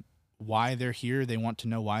why they're here. They want to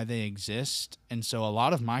know why they exist. And so a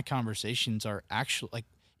lot of my conversations are actually, like,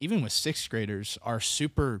 even with 6th graders, are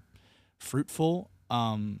super fruitful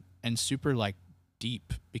and super, like,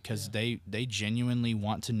 deep, because they genuinely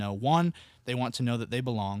want to know. One, they want to know that they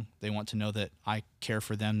belong. They want to know that I care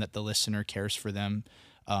for them, that the listener cares for them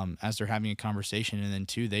as they're having a conversation. And then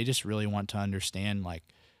 2, they just really want to understand, like,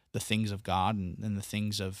 the things of God and the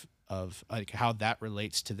things of like how that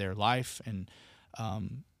relates to their life. And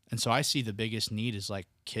And so I see the biggest need is like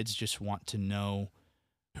kids just want to know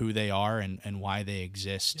who they are and why they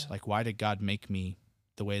exist. Yeah. Like, why did God make me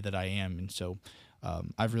the way that I am? And so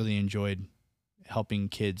I've really enjoyed helping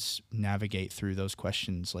kids navigate through those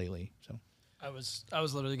questions lately. So I was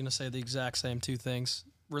literally going to say the exact same two things.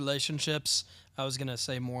 Relationships. I was going to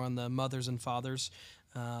say more on the mothers and fathers.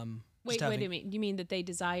 Wait a minute. You mean that they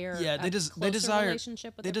desire they closer desire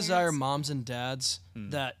relationship with they their desire parents? moms and dads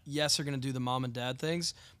that yes are going to do the mom and dad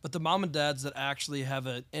things, but the mom and dads that actually have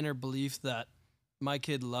an inner belief that my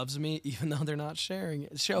kid loves me even though they're not showing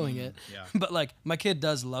it. yeah. But like my kid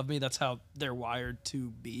does love me. That's how they're wired to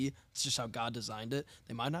be. It's just how God designed it.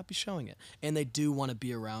 They might not be showing it, and they do want to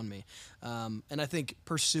be around me. And I think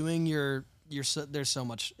pursuing your there's so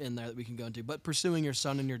much in there that we can go into, but pursuing your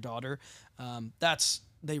son and your daughter,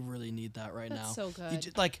 they really need that right now. That's so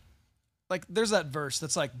good. Like there's that verse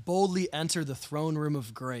that's like boldly enter the throne room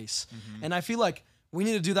of grace, and I feel like we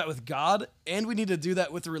need to do that with God, and we need to do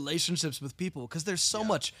that with relationships with people, because there's so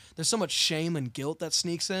much shame and guilt that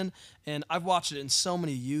sneaks in, and I've watched it in so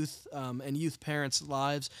many youth and youth parents'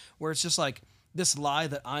 lives where it's just like this lie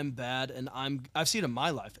that I'm bad, and I've seen it in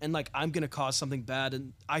my life, and like I'm gonna cause something bad,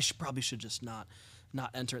 and I probably should just not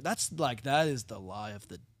enter it. That is the lie of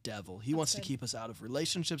the devil. He wants to keep us out of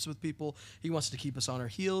relationships with people. He wants to keep us on our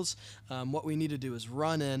heels. What we need to do is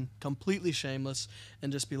run in completely shameless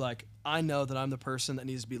and just be like, I know that I'm the person that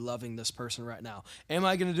needs to be loving this person right now. Am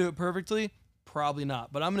I going to do it perfectly? Probably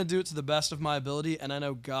not, but I'm going to do it to the best of my ability, and I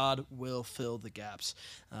know God will fill the gaps.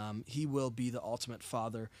 He will be the ultimate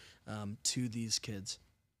father to these kids.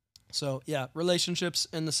 So yeah, relationships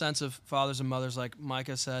in the sense of fathers and mothers, like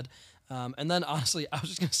Micah said. And then honestly, I was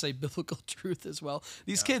just going to say biblical truth as well.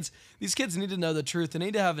 These kids need to know the truth. They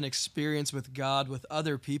need to have an experience with God, with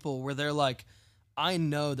other people, where they're like, I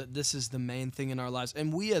know that this is the main thing in our lives.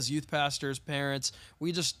 And we as youth pastors, parents,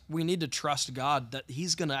 we need to trust God that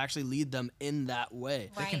he's going to actually lead them in that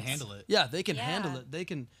way. They can handle it. Yeah, they can handle it. They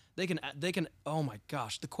can, oh my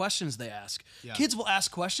gosh, the questions they ask. Yeah. Kids will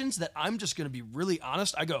ask questions that I'm just going to be really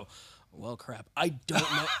honest. I go, well, crap, I don't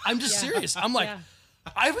know. I'm just serious. I'm like,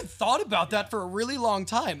 I haven't thought about that for a really long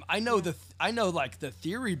time. I know like the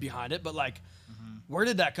theory behind it, but like, where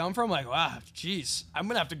did that come from? Like, wow, geez, I'm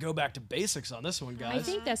gonna have to go back to basics on this one, guys. I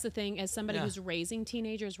think that's the thing. As somebody who's raising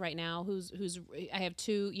teenagers right now, I have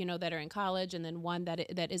two, that are in college, and then one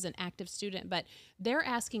that is an active student. But they're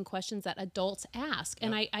asking questions that adults ask,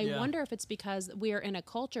 and I wonder if it's because we are in a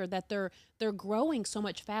culture that they're growing so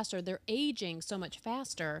much faster, they're aging so much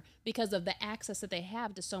faster because of the access that they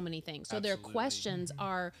have to so many things. So their questions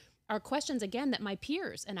are questions, again, that my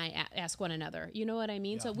peers and I ask one another. You know what I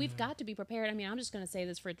mean? Yeah. So we've got to be prepared. I mean, I'm just going to say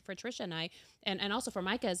this for Trisha and I, and also for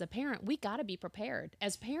Micah as a parent, we got to be prepared.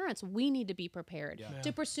 As parents, we need to be prepared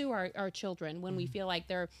to pursue our children when we feel like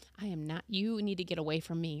you need to get away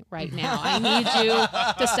from me right now. I need you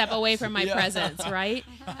to step away from my presence, right?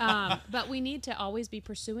 But we need to always be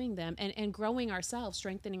pursuing them and growing ourselves,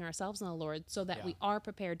 strengthening ourselves in the Lord, so that we are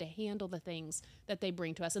prepared to handle the things that they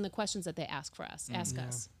bring to us and the questions that they ask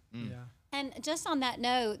us. Yeah. And just on that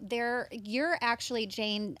note, you're actually,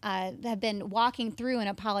 Jane, have been walking through an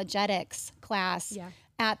apologetics class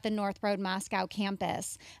at the NorthRoad Moscow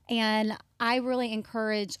campus. And I really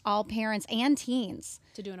encourage all parents and teens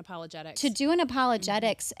to do an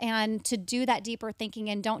apologetics. And to do that deeper thinking,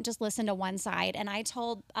 and don't just listen to one side. And I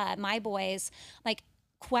told my boys, like,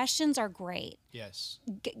 questions are great. Yes.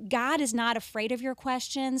 God is not afraid of your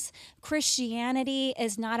questions. Christianity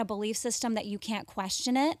is not a belief system that you can't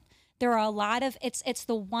question it. There are a lot of, it's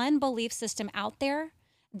the one belief system out there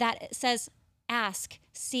that says, ask,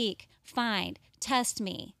 seek, find, test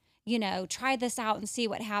me, try this out and see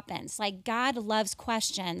what happens. Like, God loves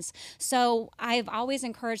questions. So I've always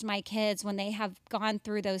encouraged my kids, when they have gone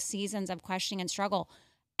through those seasons of questioning and struggle,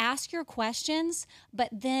 ask your questions, but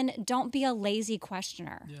then don't be a lazy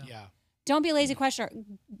questioner. Yeah. Don't be a lazy questioner.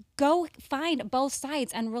 Go find both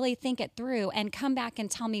sides and really think it through, and come back and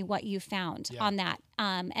tell me what you found on that.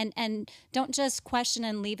 And don't just question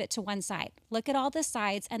and leave it to one side. Look at all the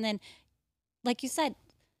sides, and then, like you said,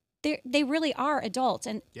 they really are adults,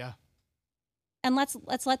 and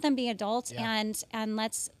let's let them be adults, and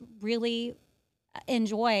let's really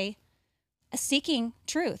enjoy seeking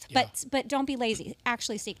truth. But don't be lazy.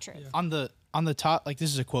 Actually seek truth. On the top, like,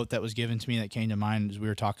 this is a quote that was given to me that came to mind as we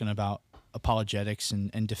were talking about apologetics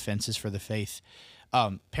and defenses for the faith.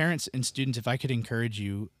 Parents and students, if I could encourage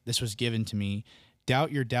you, this was given to me: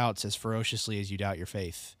 doubt your doubts as ferociously as you doubt your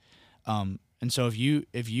faith. And so if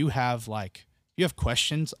you have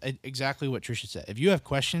questions, exactly what Trisha said. If you have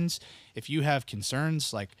questions, if you have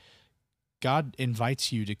concerns, like, God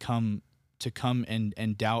invites you to come to come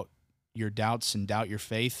and doubt your doubts and doubt your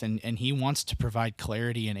faith, and he wants to provide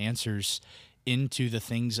clarity and answers into the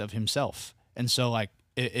things of himself. And so, like,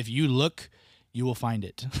 if you look, you will find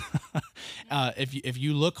it. If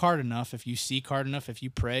you look hard enough, if you seek hard enough, if you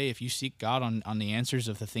pray, if you seek God on the answers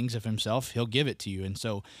of the things of himself, he'll give it to you. And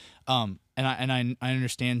so, and I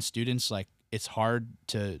understand students, like, it's hard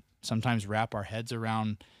to sometimes wrap our heads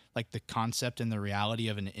around, like, the concept and the reality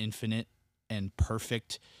of an infinite and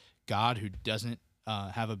perfect God who doesn't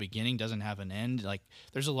have a beginning, doesn't have an end. Like,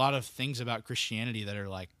 there's a lot of things about Christianity that are,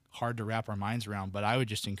 like, hard to wrap our minds around. But I would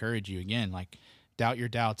just encourage you, again, like, doubt your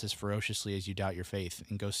doubts as ferociously as you doubt your faith,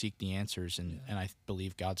 and go seek the answers. And I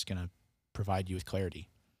believe God's going to provide you with clarity.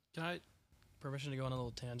 Can I permission to go on a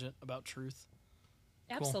little tangent about truth?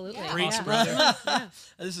 Absolutely. Yeah. Preach, Yeah. brother. Yeah.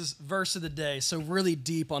 This is verse of the day, so really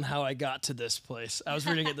deep on how I got to this place. I was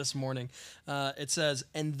reading it this morning. It says,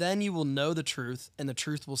 "And then you will know the truth, and the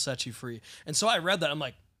truth will set you free." And so I read that. I'm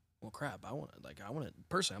like, well, crap. I want to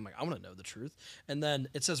know the truth. And then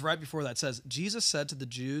it says right before that, it says, "Jesus said to the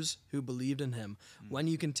Jews who believed in him, 'When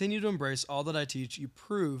you continue to embrace all that I teach, you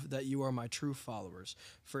prove that you are my true followers.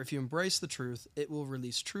 For if you embrace the truth, it will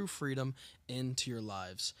release true freedom into your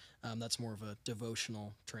lives." That's more of a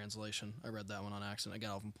devotional translation. I read that one on accident. I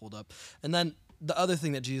got off and pulled up. And then the other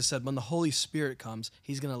thing that Jesus said, when the Holy Spirit comes,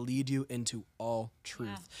 he's going to lead you into all truth.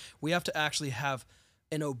 Yeah. We have to actually have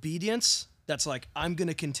an obedience that's like, I'm going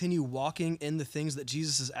to continue walking in the things that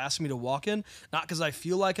Jesus has asked me to walk in, not because I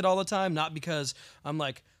feel like it all the time, not because I'm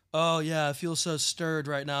like, oh yeah, I feel so stirred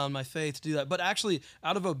right now in my faith to do that, but actually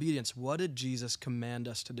out of obedience. What did Jesus command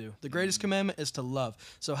us to do? The greatest commandment is to love.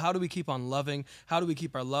 So how do we keep on loving? How do we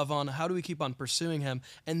keep our love on? How do we keep on pursuing him?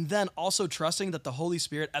 And then also trusting that the Holy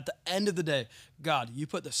Spirit, at the end of the day, God, you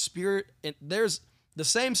put the Spirit in, there's the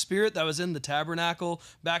same Spirit that was in the tabernacle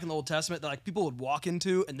back in the Old Testament that, like, people would walk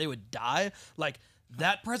into and they would die. Like,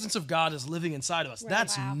 that presence of God is living inside of us. Right.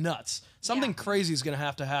 That's Wow. nuts. Something crazy is going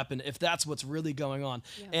to happen if that's what's really going on.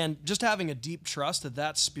 Yeah. And just having a deep trust that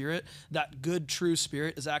that Spirit, that good, true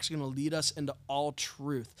Spirit, is actually going to lead us into all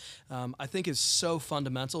truth, I think is so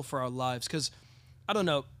fundamental for our lives. Because, I don't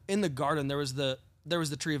know, in the garden, there was the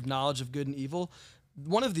tree of knowledge of good and evil.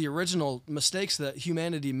 One of the original mistakes that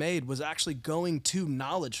humanity made was actually going to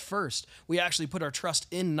knowledge first. We actually put our trust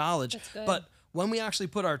in knowledge. That's good. But when we actually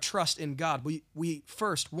put our trust in God, we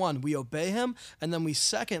first, one, we obey him, and then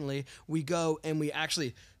secondly, we go and we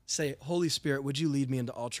actually say, Holy Spirit, would you lead me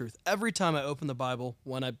into all truth? Every time I open the Bible,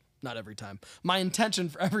 not every time. My intention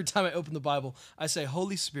for every time I open the Bible, I say,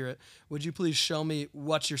 Holy Spirit, would you please show me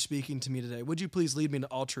what you're speaking to me today? Would you please lead me into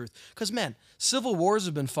all truth? Because, man, civil wars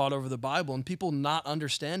have been fought over the Bible and people not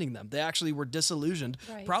understanding them. They actually were disillusioned,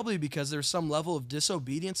 Right. probably because there's some level of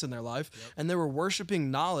disobedience in their life, and they were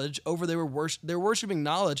worshiping knowledge over, they're worshiping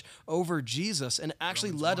knowledge over Jesus, and it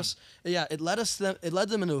actually led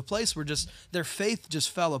them into a place where just their faith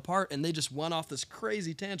just fell apart, and they just went off this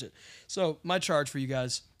crazy tangent. So my charge for you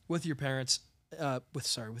guys, with your parents,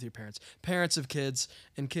 parents of kids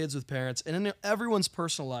and kids with parents, and in everyone's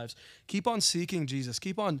personal lives, keep on seeking Jesus,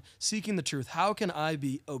 keep on seeking the truth. How can I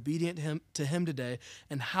be obedient to him today,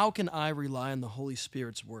 and how can I rely on the Holy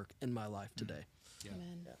Spirit's work in my life today?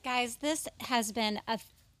 Amen. Guys, this has been a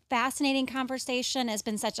fascinating conversation. It's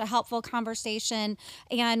been such a helpful conversation.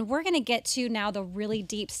 And we're going to get to now the really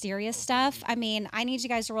deep, serious stuff. I mean, I need you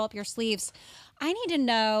guys to roll up your sleeves. I need to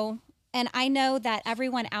know, and I know that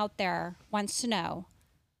everyone out there wants to know,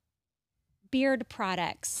 beard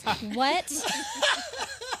products. What?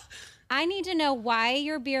 I need to know why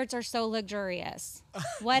your beards are so luxurious.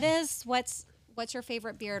 What's your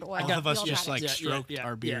favorite beard oil? All of us Real just product. like stroked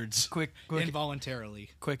our beards Quick involuntarily.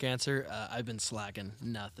 Quick answer. I've been slacking.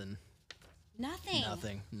 Nothing.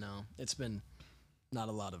 Nothing. No. It's been not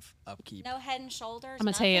a lot of upkeep. No Head and Shoulders. I'm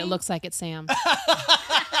gonna tell you, it nothing? looks like it's Sam.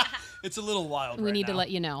 It's a little wild. We right need to now. let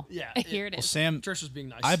you know. Yeah, Here it Well, is. Sam, Trish was being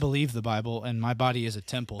nice. I believe the Bible, and my body is a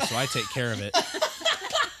temple, so I take care of it.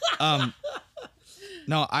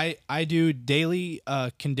 No, I do daily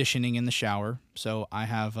conditioning in the shower. So I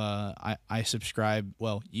have I subscribe.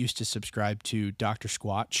 Well, used to subscribe to Dr.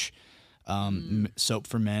 Squatch, soap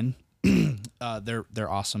for men. They're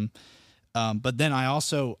awesome. But then I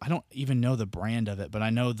don't even know the brand of it, but I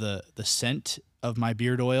know the scent of my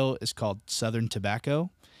beard oil is called Southern Tobacco,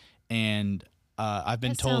 and I've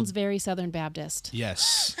been That told. sounds very Southern Baptist.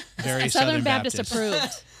 Yes, very Southern Baptist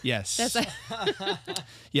approved. Yes. That's a,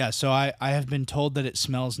 Yeah, so I have been told that it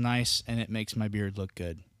smells nice and it makes my beard look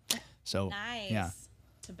good. So Nice. yeah,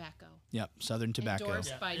 tobacco. yep, Southern Tobacco.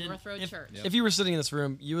 Endorsed by And NorthRoad Church. If you were sitting in this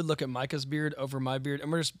room, you would look at Micah's beard over my beard,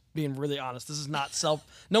 and we're just being really honest. This is not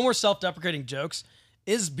no more self-deprecating jokes.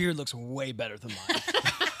 His beard looks way better than mine.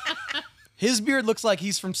 His beard looks like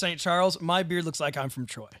he's from St. Charles. My beard looks like I'm from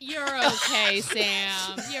Troy. You're okay,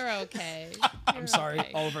 Sam. You're okay. I'm sorry,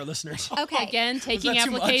 all of our listeners. Okay. Again, taking that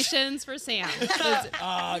too much? applications for Sam.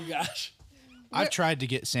 Oh gosh. I've tried to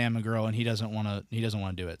get Sam a girl, and he doesn't want to. He doesn't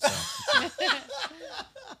want to do it. So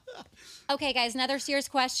Okay, guys, another serious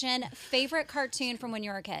question. Favorite cartoon from when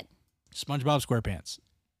you were a kid? SpongeBob SquarePants.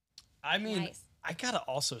 I mean, Nice. I gotta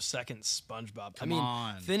also second SpongeBob. Come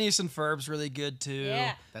on. Phineas and Ferb's really good too.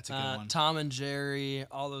 Yeah. That's a good one. Tom and Jerry,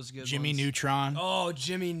 all those good Jimmy ones. Neutron. Oh,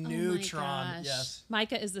 Jimmy Oh my Neutron. gosh. Yes.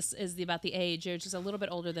 Micah is about the age. You're just a little bit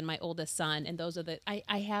older than my oldest son, and those are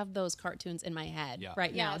I have those cartoons in my head Yeah.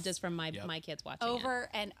 right now, Yes. just from my kids watching it. Over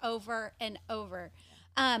and over and over.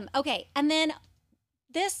 Okay, and then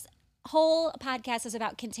this whole podcast is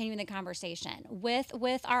about continuing the conversation with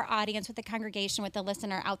our audience, with the congregation, with the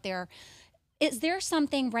listener out there. Is there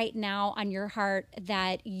something right now on your heart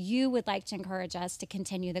that you would like to encourage us to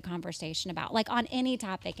continue the conversation about, like on any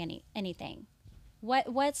topic, anything?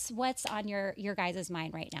 What's on your guys'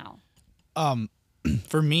 mind right now?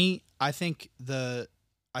 For me, I think the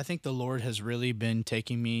Lord has really been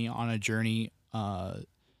taking me on a journey,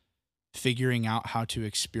 figuring out how to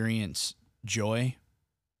experience joy.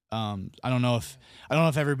 I don't know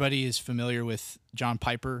if everybody is familiar with John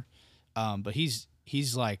Piper, but he's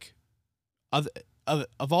like, of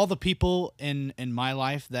all the people in my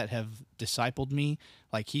life that have discipled me,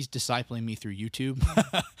 like he's discipling me through YouTube.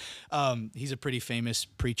 He's a pretty famous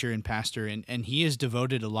preacher and pastor, and he has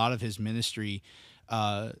devoted a lot of his ministry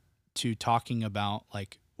to talking about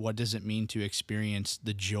like what does it mean to experience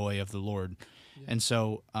the joy of the Lord. Yeah. And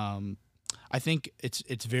so I think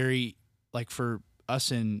it's very like for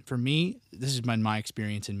us and for me, this has been my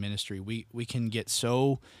experience in ministry. We can get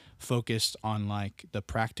so focused on like the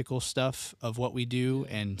practical stuff of what we do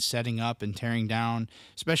and setting up and tearing down,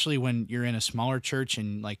 especially when you're in a smaller church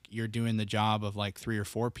and like you're doing the job of like 3 or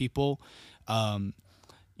 4 people.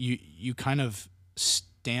 You kind of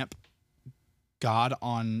stamp God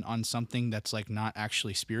on something that's like not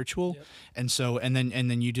actually spiritual. Yep. And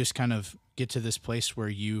then you just kind of get to this place where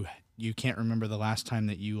you can't remember the last time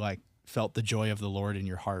that you like felt the joy of the Lord in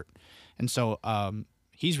your heart. And so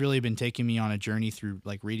he's really been taking me on a journey through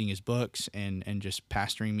like reading his books and just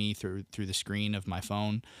pastoring me through the screen of my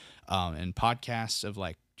phone, and podcasts of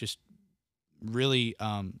like just really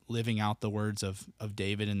living out the words of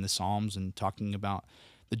David in the Psalms and talking about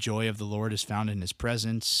the joy of the Lord is found in his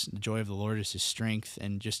presence. The joy of the Lord is his strength,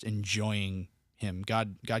 and just enjoying him.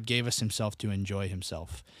 God gave us himself to enjoy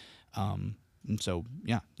himself. And so,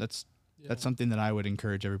 that's something that I would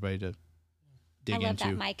encourage everybody to dig into. I love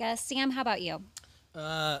that, Micah. Sam, how about you?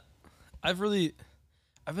 I've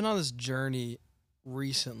been on this journey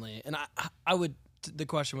recently, and I would. The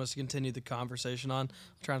question was to continue the conversation on.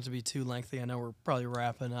 I'm trying not to be too lengthy. I know we're probably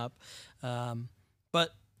wrapping up,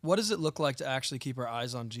 but what does it look like to actually keep our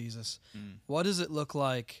eyes on Jesus? What does it look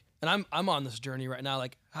like? And I'm on this journey right now.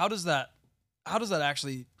 Like, how does that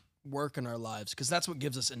actually work in our lives? Because that's what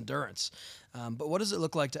gives us endurance. But what does it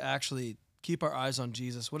look like to actually keep our eyes on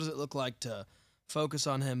Jesus? What does it look like to focus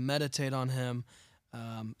on him, meditate on him?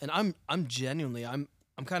 And I'm genuinely, I'm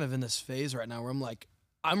kind of in this phase right now where I'm like,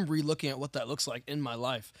 I'm re-looking at what that looks like in my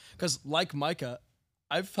life. Because like Micah,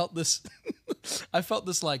 I've felt this,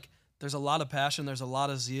 like there's a lot of passion, there's a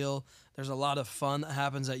lot of zeal, there's a lot of fun that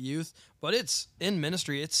happens at youth, but it's in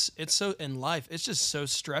ministry, it's so in life, it's just so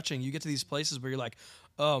stretching. You get to these places where you're like,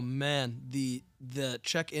 oh man, the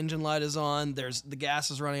check engine light is on, the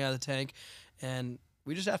gas is running out of the tank, and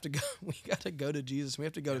we just have to go. We got to go to Jesus. We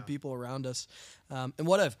have to go to people around us. And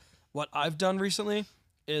what I've done recently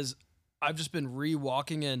is I've just been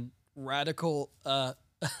re-walking in radical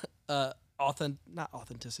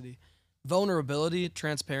vulnerability,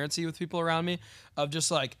 transparency with people around me, of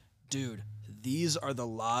just like, dude, these are the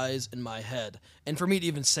lies in my head. And for me to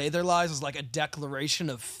even say their lies is like a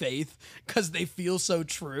declaration of faith because they feel so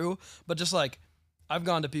true. But just like, I've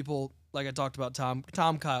gone to people, like I talked about Tom,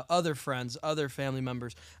 Kyle, other friends, other family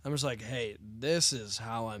members. I'm just like, hey, this is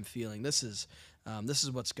how I'm feeling. This is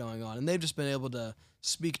what's going on. And they've just been able to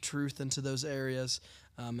speak truth into those areas,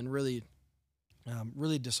 and really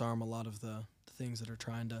disarm a lot of the things that are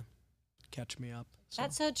trying to catch me up. So.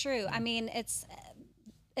 That's so true. I mean, it's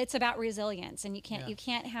about resilience, and you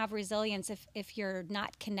can't have resilience if you're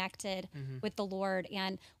not connected with the Lord.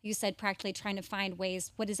 And you said practically trying to find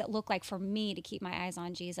ways, what does it look like for me to keep my eyes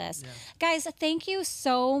on Jesus? Guys, thank you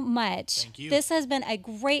so much. Thank you. This has been a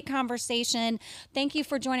great conversation. Thank you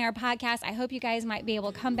for joining our podcast. I hope you guys might be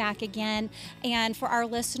able to come back again. And for our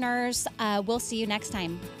listeners, we'll see you next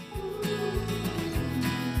time.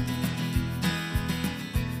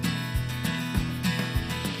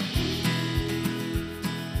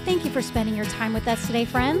 Thank you for spending your time with us today,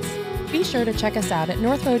 friends. Be sure to check us out at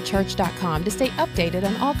northroadchurch.com to stay updated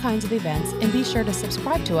on all kinds of events, and be sure to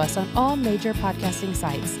subscribe to us on all major podcasting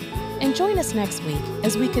sites. And join us next week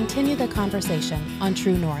as we continue the conversation on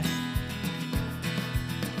True North.